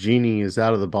the genie is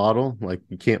out of the bottle, like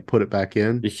you can't put it back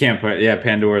in? You can't put yeah,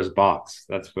 Pandora's box.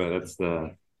 That's what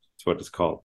it's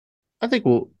called. I think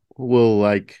we'll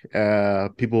like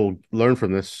people learn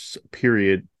from this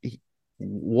period.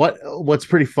 What's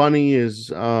pretty funny is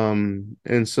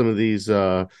in some of these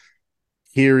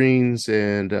hearings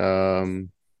and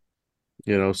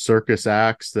circus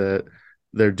acts that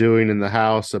they're doing in the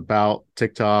House about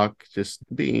TikTok, just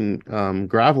being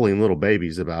groveling little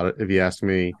babies about it, if you ask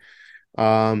me.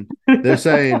 Um, they're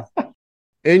saying,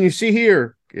 and you see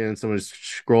here, and someone's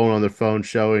scrolling on their phone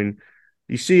showing,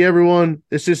 you see everyone,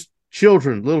 it's just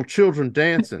children, little children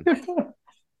dancing.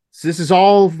 So this is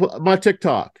all of my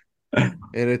TikTok. And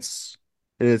it's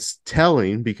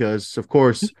telling because of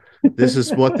course this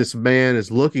is what this man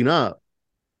is looking up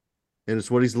and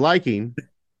it's what he's liking,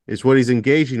 it's what he's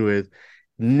engaging with.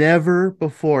 Never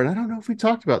before, and I don't know if we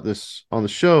talked about this on the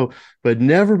show, but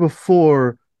never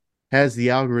before has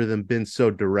the algorithm been so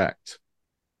direct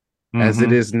as it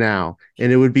Mm-hmm. is now.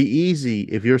 And it would be easy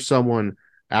if you're someone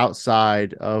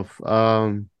outside of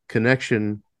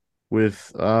connection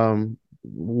with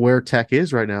where tech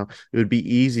is right now. It would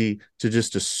be easy to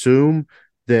just assume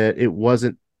that it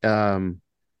wasn't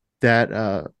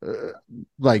that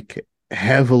like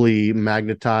heavily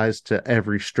magnetized to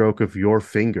every stroke of your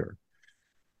finger.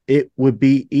 It would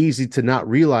be easy to not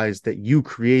realize that you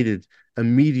created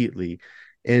immediately,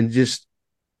 and just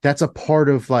that's a part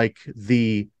of like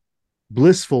the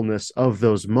blissfulness of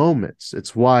those moments.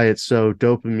 It's why it's so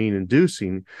dopamine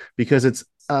inducing, because it's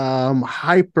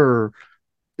hyper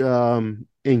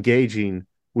engaging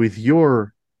with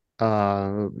your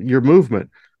movement.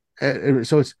 And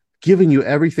so it's giving you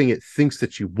everything it thinks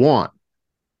that you want.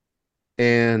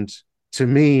 And to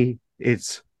me,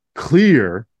 it's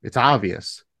clear, it's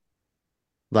obvious.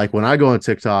 Like when I go on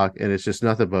TikTok and it's just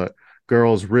nothing but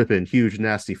girls ripping huge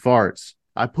nasty farts.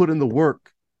 I put in the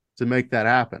work to make that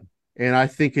happen. And I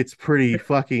think it's pretty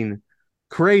fucking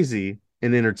crazy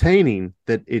and entertaining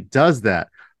that it does that.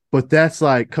 But that's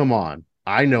like, come on.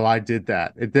 I know I did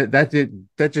that.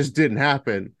 That just didn't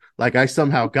happen. Like I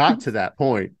somehow got to that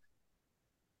point.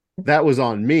 That was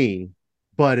on me.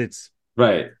 But it's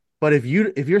Right. but if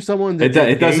you're someone It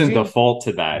that's it doesn't engaging, default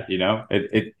to that, you know.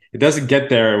 It doesn't get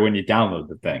there when you download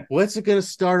the thing. what's it gonna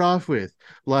start off with?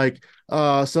 Like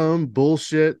some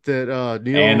bullshit that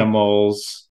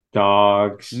Animals,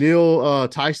 dogs, Neil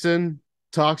Tyson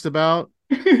talks about.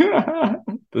 the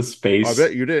I space.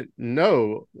 bet you didn't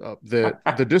know that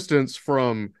the distance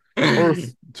from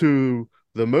Earth to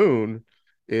the moon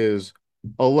is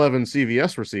 11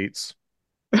 CVS receipts.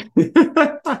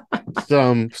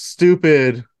 Some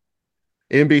stupid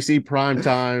NBC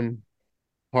primetime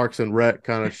Parks and Rec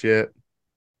kind of shit.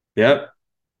 Yep.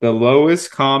 The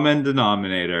lowest common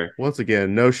denominator. Once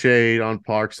again, no shade on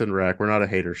Parks and Rec. We're not a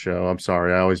hater show. I'm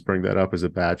sorry. I always bring that up as a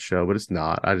bad show, but it's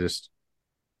not. I just,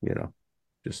 you know,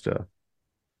 just a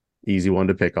easy one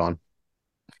to pick on.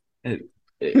 It,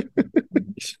 it,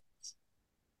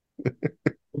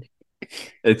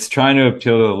 it's trying to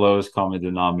appeal to the lowest common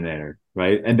denominator,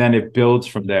 right? And then it builds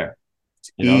from there.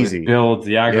 It's You know, it easy. builds,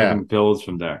 the Yeah. algorithm builds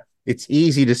from there. It's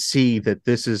easy to see that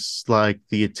this is like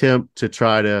the attempt to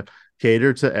try to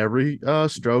cater to every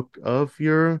stroke of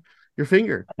your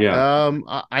finger. Yeah.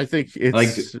 I think Like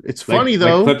it's funny like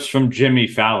though. clips from Jimmy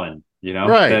Fallon, you know?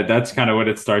 Right. That's kind of what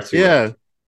it starts you with. Yeah,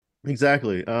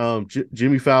 exactly.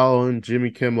 Jimmy Fallon,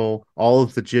 Jimmy Kimmel, all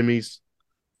of the Jimmys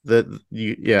that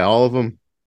you, yeah, all of them.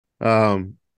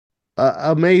 Um,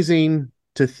 Amazing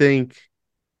to think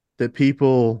that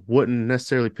people wouldn't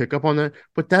necessarily pick up on that,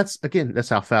 but that's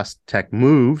how fast tech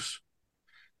moves.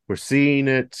 We're seeing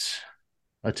it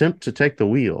attempt to take the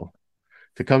wheel,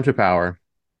 to come to power.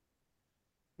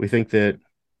 We think that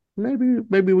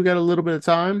maybe we got a little bit of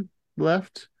time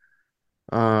left.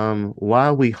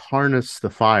 While we harness the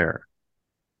fire,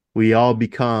 we all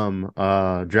become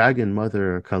Dragon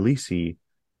Mother Khaleesi,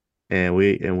 and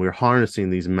we're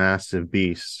harnessing these massive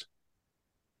beasts,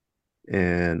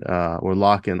 and we're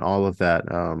locking all of that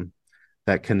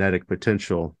kinetic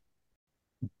potential.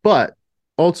 But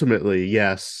ultimately,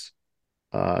 yes,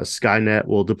 Skynet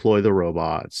will deploy the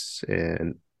robots,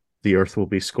 and the Earth will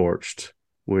be scorched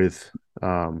with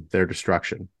their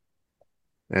destruction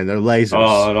and their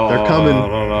lasers. They're coming.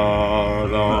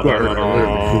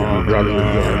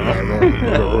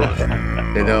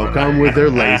 And they'll come with their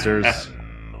lasers.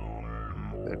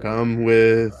 They'll come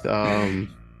with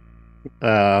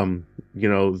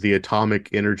the atomic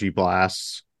energy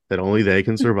blasts that only they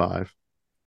can survive.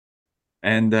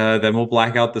 And then we'll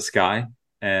black out the sky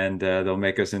and they'll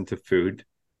make us into food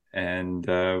and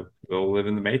we'll live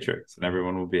in the Matrix and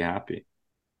everyone will be happy.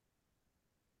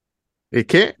 It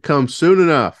can't come soon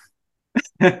enough.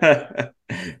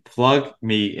 Plug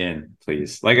me in,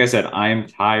 please. Like I said, I'm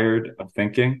tired of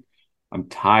thinking. I'm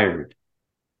tired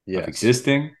of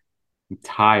existing. I'm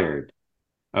tired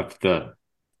of the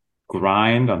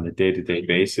grind on the day-to-day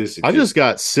basis. I just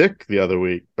got sick the other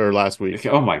week or last week.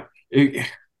 Oh my!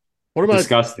 What am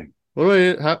disgusting. What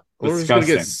am I? We're just gonna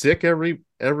get Disgusting. sick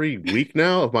every week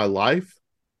now of my life.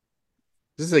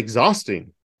 This is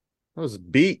exhausting. I was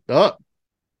beat up.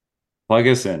 Plug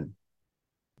us in.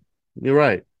 You're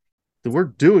right. We're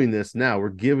doing this now. We're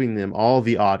giving them all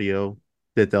the audio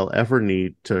that they'll ever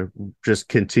need to just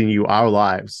continue our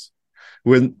lives.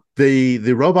 When the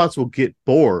robots will get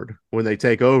bored when they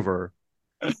take over,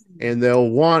 and they'll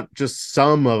want just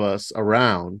some of us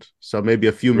around. So maybe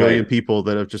a few million people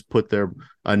that have just put their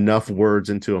enough words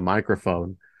into a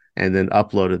microphone and then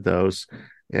uploaded those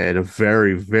at a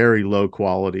very, very low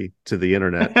quality to the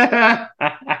internet.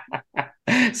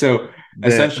 So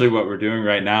essentially what we're doing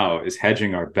right now is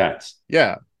hedging our bets.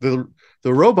 Yeah. The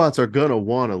robots are going to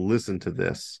want to listen to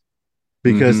this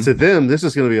because to them, this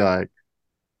is going to be like,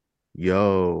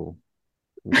 yo,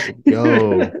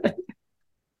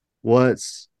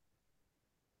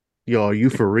 are you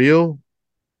for real?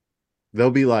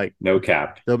 They'll be like, no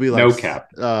cap. They'll be like, no cap.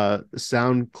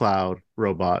 SoundCloud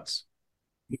robots.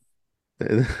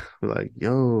 Like,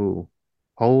 yo,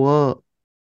 hold up.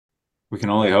 We can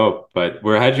only hope, but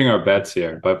we're hedging our bets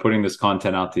here by putting this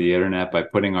content out to the internet, by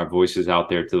putting our voices out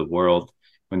there to the world.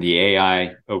 When the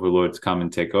AI overlords come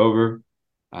and take over,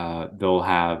 they'll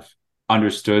have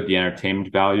understood the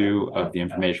entertainment value of the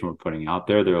information we're putting out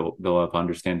there. They'll have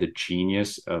understand the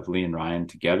genius of Lee and Ryan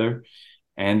together,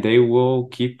 and they will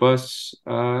keep us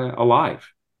alive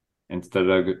instead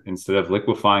of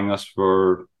liquefying us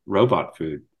for robot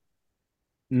food.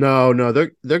 No,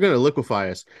 they're gonna liquefy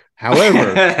us.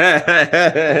 However,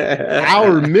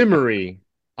 our memory,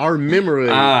 our memory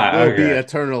Ah, will be okay.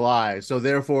 eternalized. So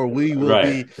therefore, we will Right,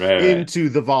 be right, right. into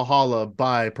the Valhalla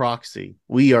by proxy.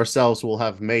 We ourselves will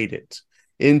have made it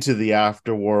into the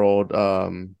afterworld.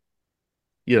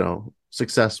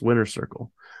 Success winner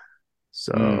circle.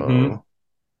 Mm-hmm. So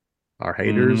our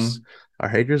haters, Mm-hmm. our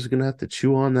haters are gonna have to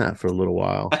chew on that for a little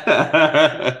while.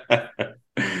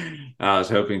 I was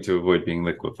hoping to avoid being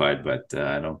liquefied, but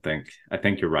I don't think I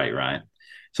think you're right, Ryan.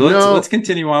 So let's No,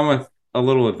 continue on with a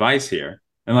little advice here,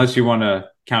 unless you want to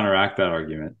counteract that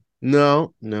argument.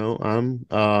 no.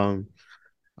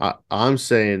 I'm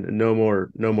saying no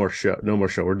more show, no more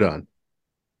show. We're done.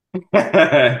 No,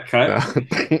 Cut.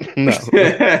 no,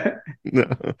 no,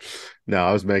 no.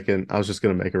 I was just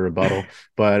gonna make a rebuttal,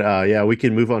 but yeah, we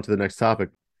can move on to the next topic.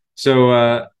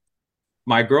 So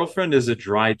my girlfriend is a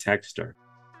dry texter.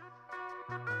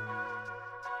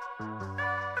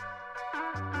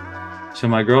 So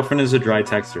my girlfriend is a dry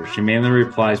texter. She mainly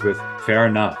replies with "fair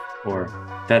enough" or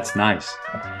 "that's nice."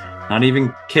 Not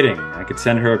even kidding. I could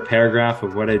send her a paragraph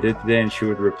of what I did today and she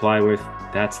would reply with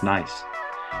 "that's nice."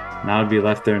 And I would be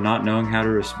left there not knowing how to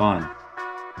respond.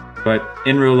 But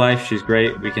in real life, she's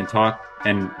great. We can talk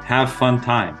and have fun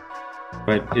time.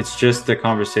 But it's just a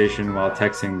conversation while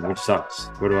texting, which sucks.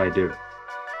 What do I do?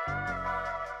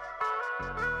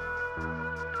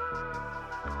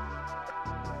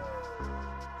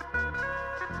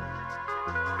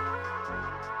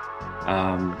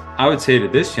 I would say to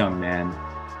this young man,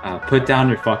 put down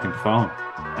your fucking phone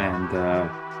and,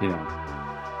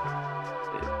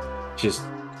 just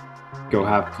go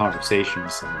have a conversation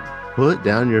with someone. Put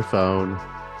down your phone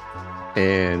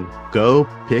and go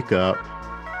pick up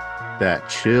that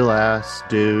chill ass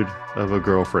dude of a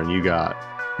girlfriend you got.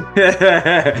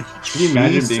 Can you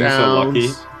imagine being so lucky?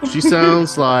 She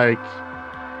sounds like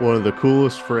one of the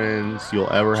coolest friends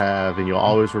you'll ever have, and you'll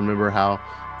always remember how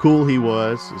cool he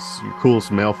was. It's your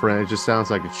coolest male friend. It just sounds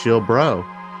like a chill bro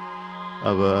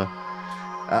of a.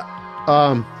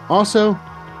 Also,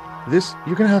 this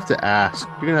you're gonna have to ask.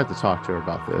 You're gonna have to talk to her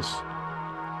about this,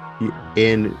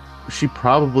 and she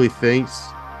probably thinks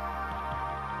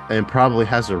and probably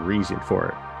has a reason for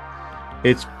it.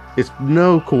 It's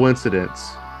no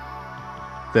coincidence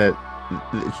that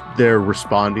they're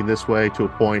responding this way to a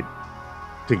point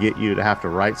to get you to have to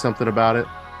write something about it.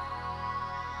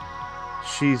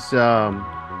 She's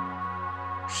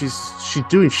she's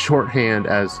doing shorthand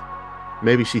as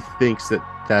maybe she thinks that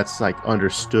that's like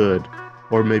understood,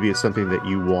 or maybe it's something that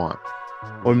you want,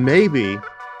 or maybe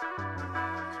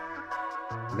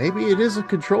it is a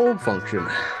control function.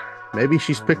 Maybe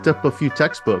she's picked up a few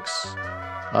textbooks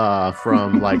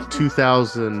from like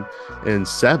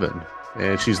 2007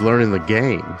 and she's learning the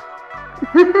game,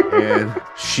 and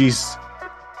she's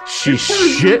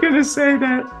shit gonna say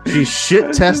that. she's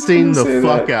shit testing the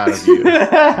fuck out of you.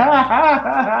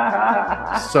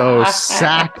 So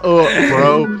sack up,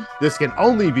 bro. This can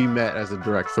only be met as a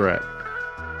direct threat.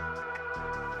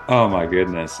 Oh my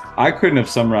goodness. I couldn't have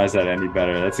summarized that any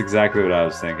better. That's exactly what I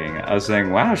was thinking. I was saying,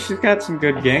 wow, she's got some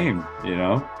good game, you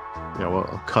know? Yeah, well,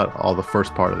 I'll cut all the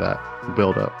first part of that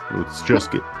build up. Let's just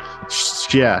get,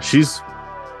 yeah, she's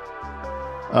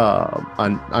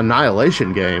an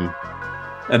annihilation game.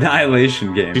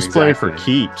 Annihilation game. She's playing for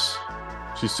keeps.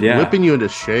 She's whipping you into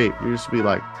shape. You used to be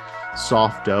like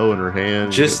soft dough in her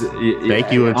hand. Just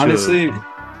make you into honestly,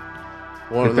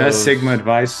 one the best Sigma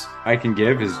advice I can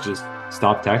give is just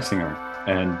stop texting her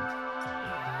and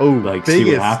see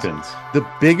what happens. The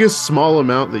biggest small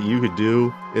amount that you could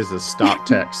do is a stop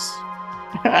text.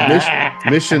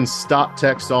 Mission stop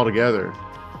text altogether.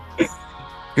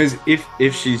 Because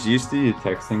if she's used to you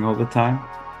texting all the time,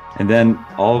 and then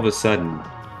all of a sudden,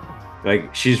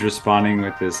 like she's responding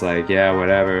with this like, yeah,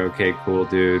 whatever, okay, cool,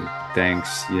 dude,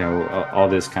 thanks, all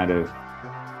this kind of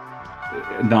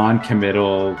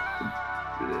non-committal,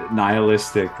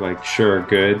 nihilistic, like, sure,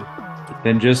 good,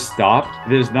 then just stop.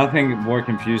 There's nothing more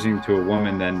confusing to a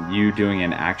woman than you doing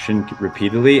an action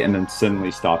repeatedly and then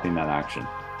suddenly stopping that action.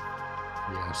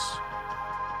 Yes.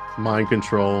 Mind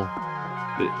control.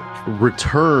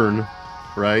 Return,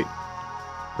 right?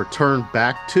 Return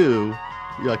back to,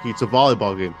 like it's a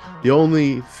volleyball game. The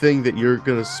only thing that you're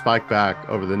going to spike back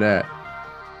over the net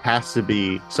has to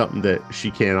be something that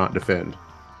she cannot defend.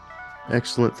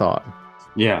 Excellent thought.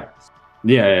 Yeah.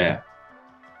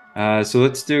 So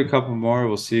let's do a couple more.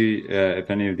 We'll see if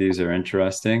any of these are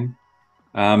interesting.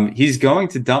 He's going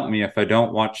to dump me if I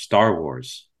don't watch Star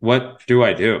Wars. What do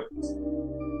I do?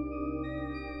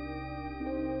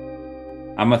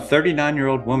 I'm a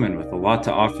 39-year-old woman with a lot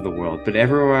to offer the world, but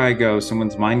everywhere I go,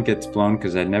 someone's mind gets blown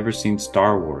because I'd never seen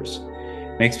Star Wars.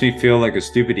 Makes me feel like a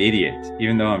stupid idiot,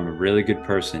 even though I'm a really good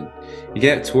person. It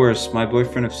gets worse. My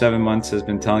boyfriend of 7 months has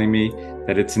been telling me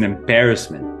that it's an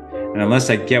embarrassment, and unless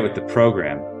I get with the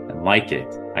program and like it,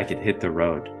 I could hit the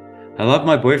road. I love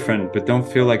my boyfriend, but don't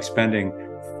feel like spending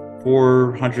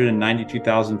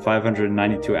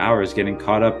 492,592 hours getting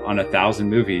caught up on 1,000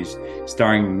 movies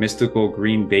starring mystical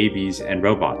green babies and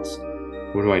robots.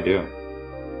 What do I do?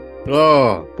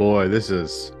 Oh boy, this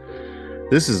is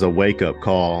a wake-up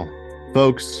call.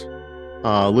 Folks,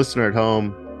 listener at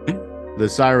home, the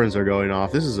sirens are going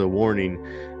off. This is a warning.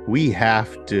 We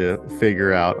have to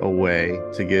figure out a way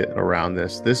to get around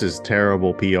this. This is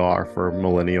terrible PR for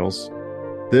millennials.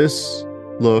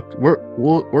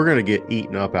 We're gonna get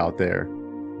eaten up out there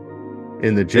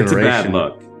in the generation. It's a bad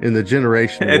look. In the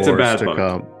generation It's a wars bad to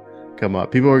look. come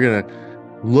up. People are gonna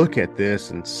look at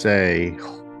this and say,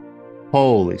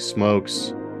 "Holy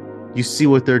smokes! You see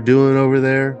what they're doing over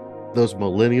there? Those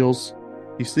millennials.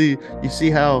 You see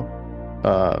how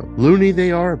loony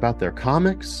they are about their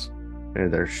comics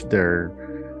and their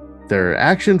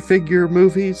action figure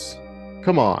movies.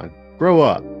 Come on, grow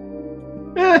up,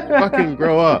 fucking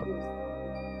grow up."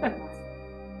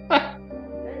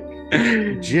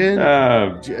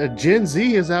 Gen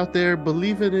Z is out there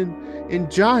believing in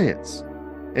giants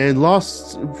and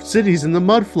lost cities in the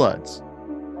mud floods.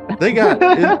 They got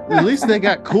at least they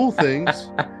got cool things.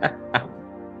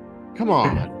 Come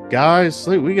on, guys,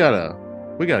 we gotta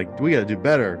do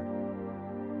better.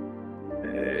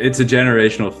 It's a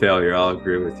generational failure. I'll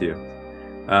agree with you.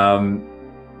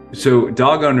 So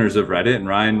dog owners of Reddit, and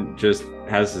Ryan just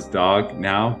has his dog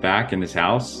now back in his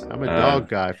house. I'm a dog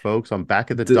guy, folks. I'm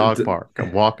back at the dog park.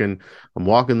 I'm walking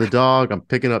the dog. I'm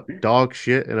picking up dog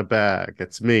shit in a bag.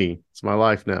 It's me. It's my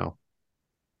life now.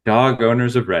 Dog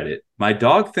owners of Reddit. My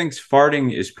dog thinks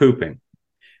farting is pooping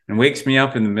and wakes me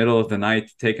up in the middle of the night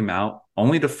to take him out,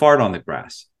 only to fart on the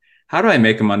grass. How do I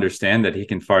make him understand that he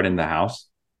can fart in the house?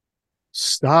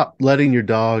 Stop letting your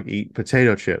dog eat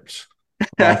potato chips.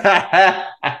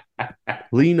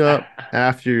 Clean up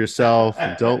after yourself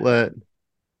and don't let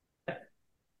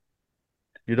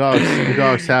your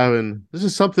dog's having this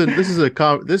is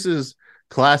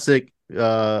classic. They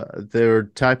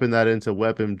were typing that into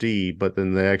WebMD, but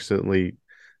then they accidentally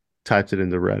typed it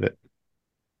into Reddit.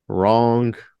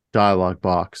 Wrong dialogue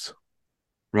box.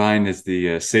 Ryan is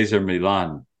the Cesar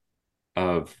Milan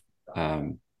of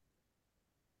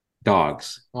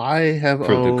dogs I have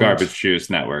for the owned Garbage Juice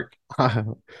Network.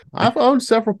 I've owned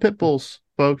several pit bulls,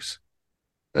 folks,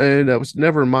 and that was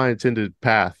never my intended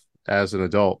path as an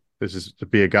adult. This is to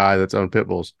be a guy that's owned pit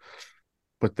bulls,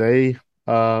 but they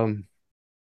can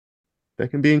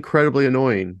be incredibly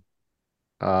annoying.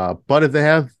 But if they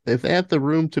have the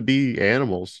room to be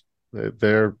animals,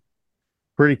 they're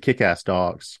pretty kick-ass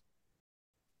dogs.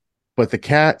 But the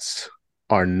cats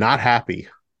are not happy.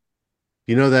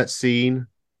 You know that scene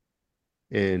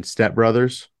in Step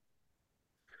Brothers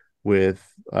with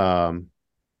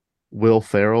Will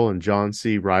Ferrell and John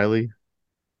C. Reilly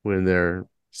when they're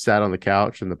sat on the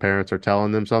couch and the parents are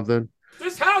telling them something?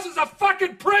 This house is a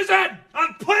fucking prison!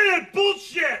 I'm playing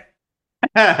bullshit!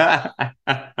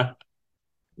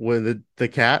 When the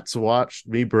cats watched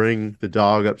me bring the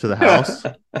dog up to the house,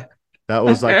 that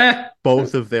was like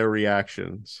both of their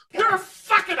reactions. You're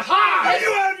fucking high! Are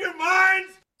you out of your mind?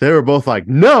 They were both like,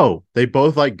 no. They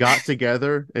both like got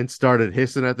together and started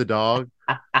hissing at the dog,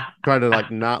 trying to like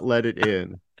not let it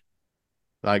in.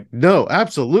 Like, no,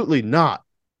 absolutely not.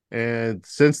 And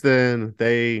since then,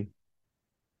 they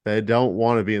don't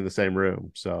want to be in the same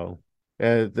room. So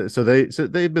they've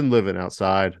been living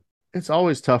outside. It's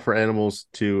always tough for animals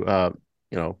to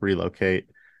relocate.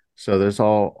 So there's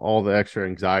all the extra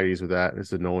anxieties with that.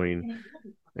 It's annoying.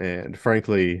 And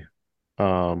frankly,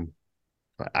 I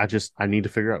need to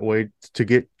figure out a way to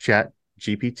get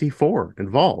ChatGPT4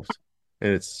 involved.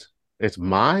 And it's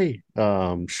my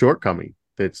shortcoming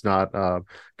that's not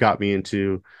got me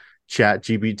into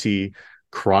ChatGPT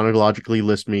chronologically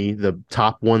list me the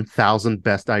top 1,000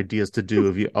 best ideas to do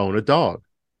if you own a dog.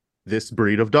 This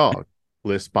breed of dog.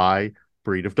 List by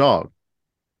breed of dog.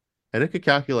 And it could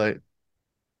calculate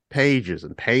pages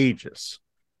and pages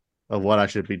of what I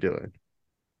should be doing.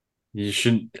 You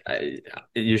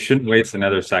shouldn't waste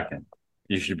another second.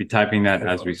 You should be typing that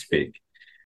as we speak.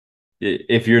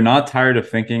 If you're not tired of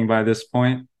thinking by this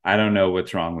point, I don't know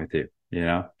what's wrong with you.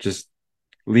 Just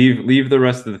leave the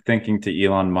rest of the thinking to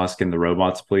Elon Musk and the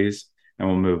robots, please, and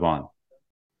we'll move on.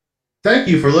 Thank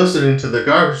you for listening to the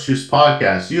Garbage Juice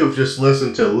Podcast. You have just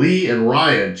listened to Lee and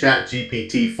Ryan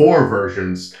ChatGPT4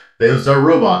 versions Those are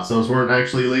robots. Those weren't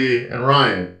actually Lee and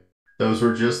Ryan. Those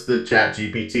were just the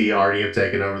ChatGPT already have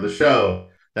taken over the show.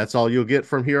 That's all you'll get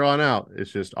from here on out.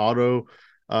 It's just auto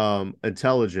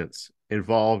intelligence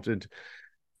involved in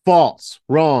false,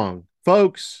 wrong.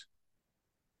 Folks,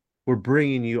 we're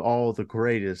bringing you all the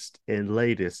greatest and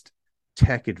latest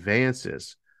tech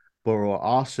advances, but we're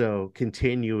also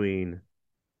continuing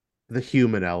the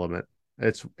human element.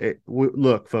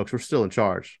 Look, folks, we're still in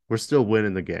charge. We're still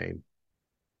winning the game.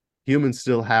 Humans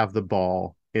still have the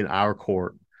ball in our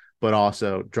court, but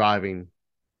also driving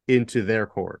into their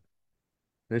court.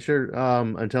 And sure,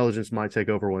 intelligence might take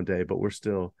over one day, but we're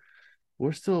still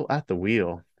at the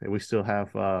wheel, and we still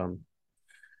have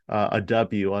a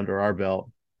W under our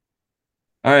belt.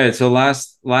 All right, so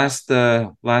last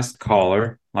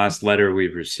caller, last letter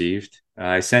we've received.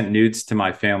 I sent nudes to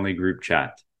my family group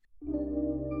chat.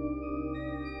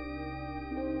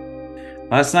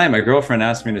 Last night, my girlfriend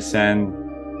asked me to send,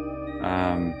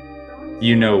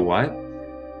 you know what?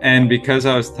 And because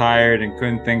I was tired and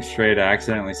couldn't think straight, I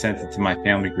accidentally sent it to my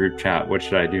family group chat. What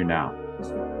should I do now?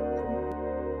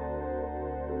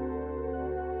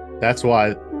 That's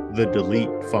why the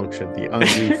delete function, the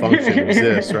undo function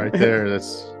exists right there.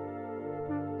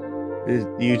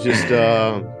 You just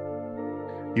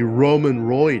you Roman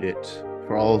Royed it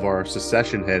for all of our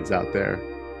secession heads out there.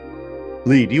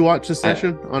 Lee, do you watch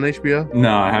Secession on HBO?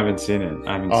 No, I haven't seen it.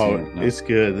 I haven't seen it. No. It's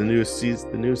good. The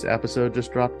newest episode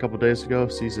just dropped a couple days ago,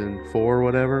 season 4 or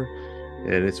whatever,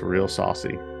 and it's real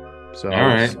saucy. So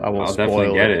I won't I'll spoil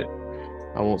definitely get it.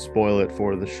 I won't spoil it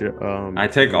for the show. I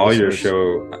take all your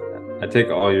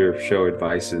show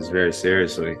advices very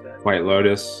seriously. White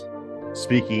Lotus.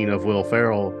 Speaking of Will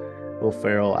Ferrell,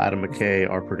 Adam McKay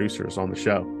are producers on the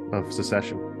show of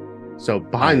Secession. So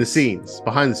behind the scenes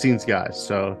guys.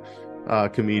 So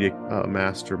comedic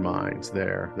masterminds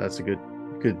there. That's a good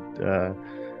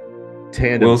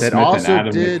tandem. Will Smith and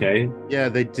Adam McKay. Yeah,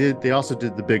 they did. They also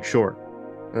did The Big Short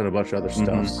and a bunch of other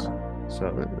stuff.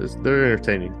 So they're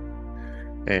entertaining.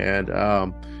 And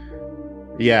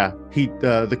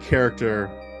the character,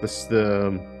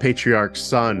 the patriarch's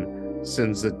son,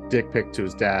 sends a dick pic to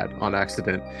his dad on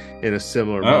accident in a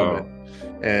similar moment.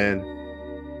 And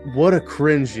what a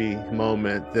cringy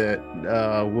moment that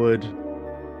would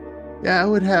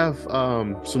have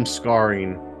some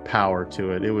scarring power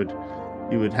to it. You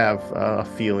would have a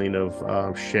feeling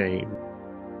of shame.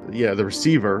 Yeah, the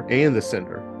receiver and the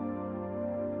sender.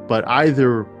 But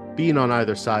being on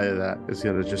either side of that is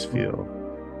going to just feel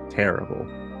terrible.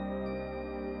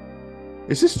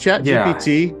 Is this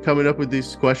ChatGPT coming up with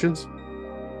these questions?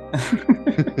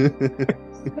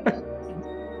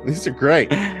 These are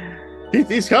great.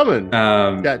 He's coming.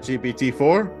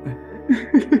 ChatGPT4.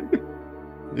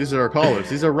 These are our callers.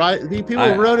 These are the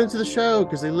people who wrote into the show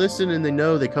because they listen and they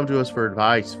know they come to us for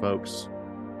advice, folks.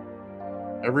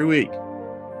 Every week.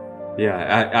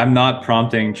 Yeah, I'm not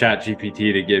prompting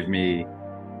ChatGPT to give me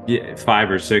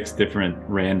 5 or 6 different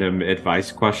random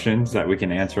advice questions that we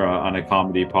can answer on a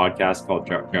comedy podcast called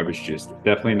Garbage Juice.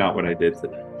 Definitely not what I did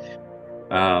today.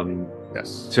 Yes.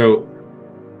 So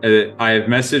I have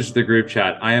messaged the group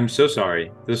chat. I am so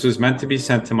sorry. This was meant to be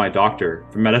sent to my doctor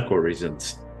for medical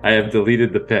reasons. I have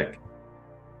deleted the pic.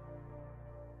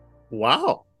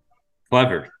 Wow.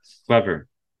 Clever.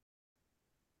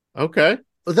 Okay.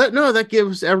 That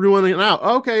gives everyone an out.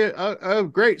 Okay.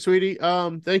 Great, sweetie.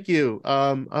 Thank you.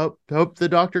 Hope the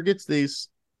doctor gets these.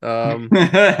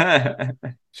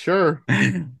 Sure.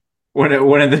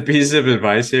 One of the pieces of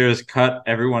advice here is cut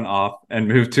everyone off and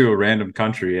move to a random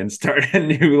country and start a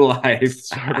new life.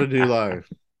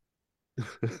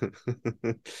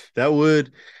 That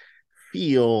would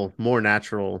feel more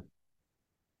natural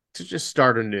to just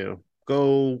start anew.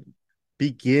 Go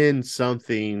begin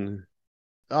something.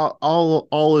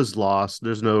 All is lost.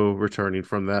 There's no returning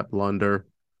from that blunder.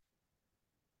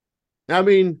 I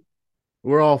mean,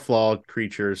 we're all flawed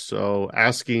creatures, so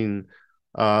asking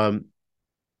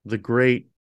the great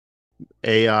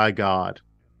AI God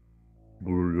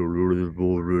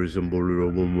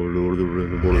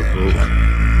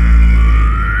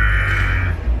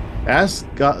ask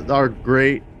God, our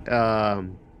great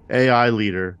AI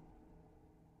leader,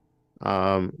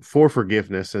 for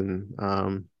forgiveness and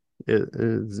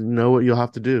know what you'll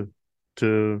have to do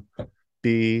to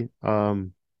be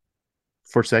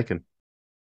forsaken.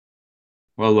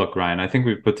 Well, look, Ryan, I think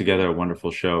we've put together a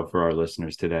wonderful show for our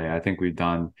listeners today. I think we've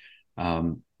gone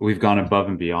above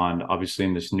and beyond, obviously,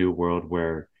 in this new world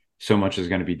where so much is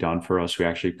going to be done for us. We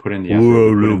actually put in the effort.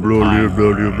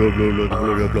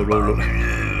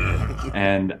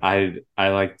 And I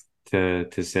like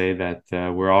to say that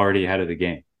we're already ahead of the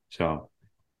game. So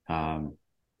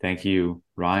thank you,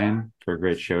 Ryan, for a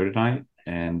great show tonight.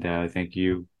 And thank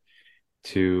you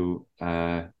to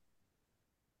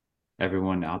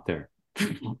everyone out there.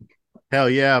 Hell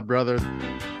yeah, brother.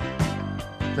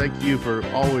 Thank you for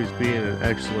always being an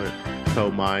excellent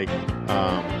co-mic,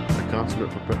 a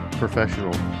consummate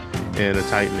professional, and a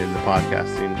titan in the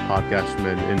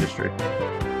podcastman industry.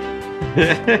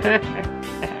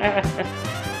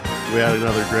 We had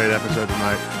another great episode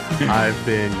tonight. I've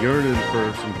been yearning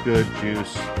for some good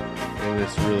juice, and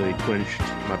this really quenched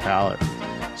my palate.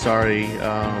 Sorry,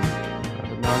 not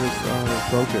as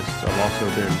focused. I've also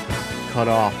been cut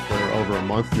off for over a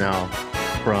month now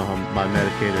from my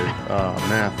medicated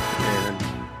meth, and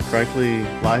frankly,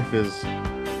 life is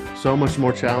so much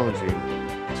more challenging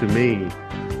to me.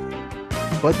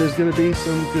 But there's going to be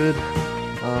some good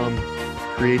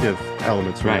creative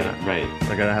elements from that. Right.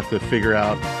 I gotta have to figure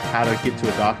out how to get to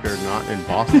a doctor not in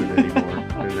Boston anymore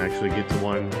and actually get to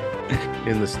one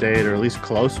in the state, or at least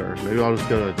closer. Maybe I'll just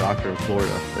go to a doctor in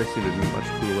Florida. They seem to be much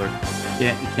cooler.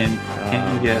 Yeah, can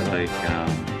you get like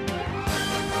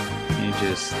can you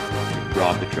just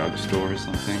rob the drugstore or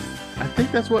something? I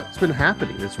think that's what's been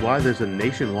happening. It's why there's a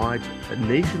nationwide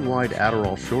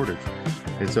Adderall shortage.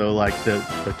 And so like the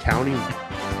county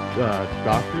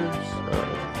doctors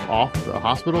off the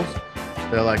hospitals,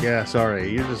 they're like, yeah,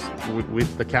 sorry,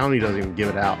 the county doesn't even give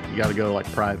it out. You got to go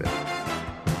like private.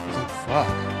 It's like, fuck.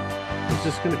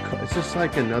 It's just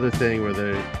like another thing where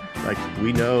they like,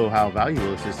 we know how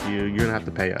valuable this is to you. You're gonna have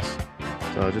to pay us.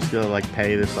 So just gonna like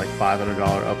pay this like $500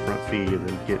 upfront fee and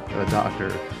then get a doctor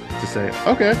to say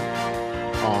okay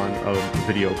on a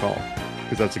video call,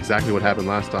 because that's exactly what happened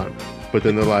last time. But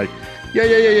then they're like,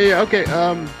 yeah, okay,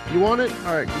 you want it?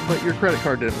 All right, but your credit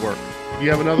card didn't work. You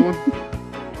have another one?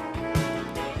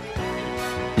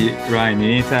 Ryan, you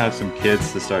need to have some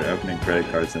kids to start opening credit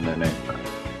cards in their name.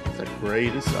 It's the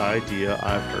greatest idea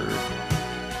I've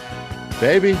heard.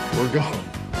 Baby, we're going.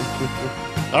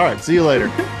 All right, see you later.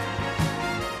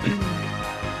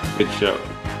 Good show.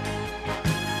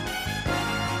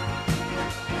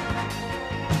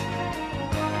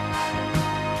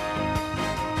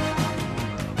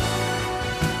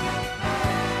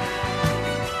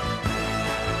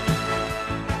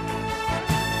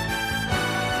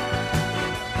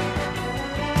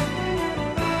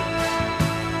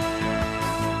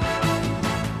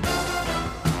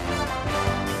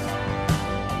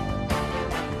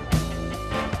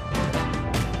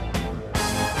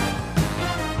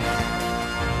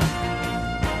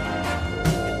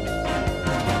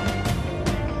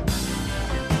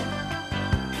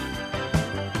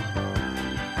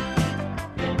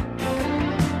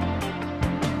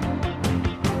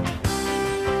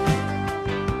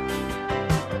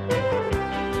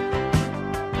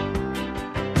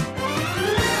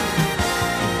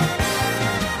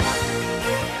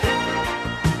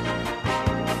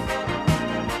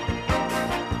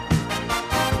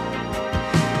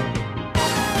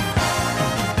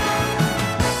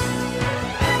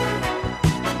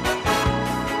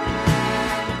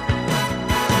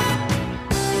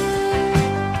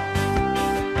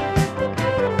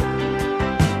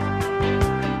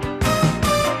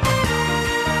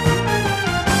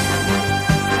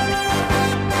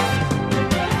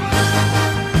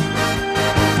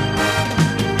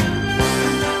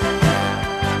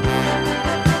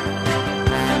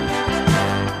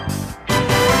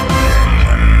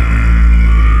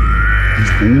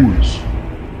 Boys.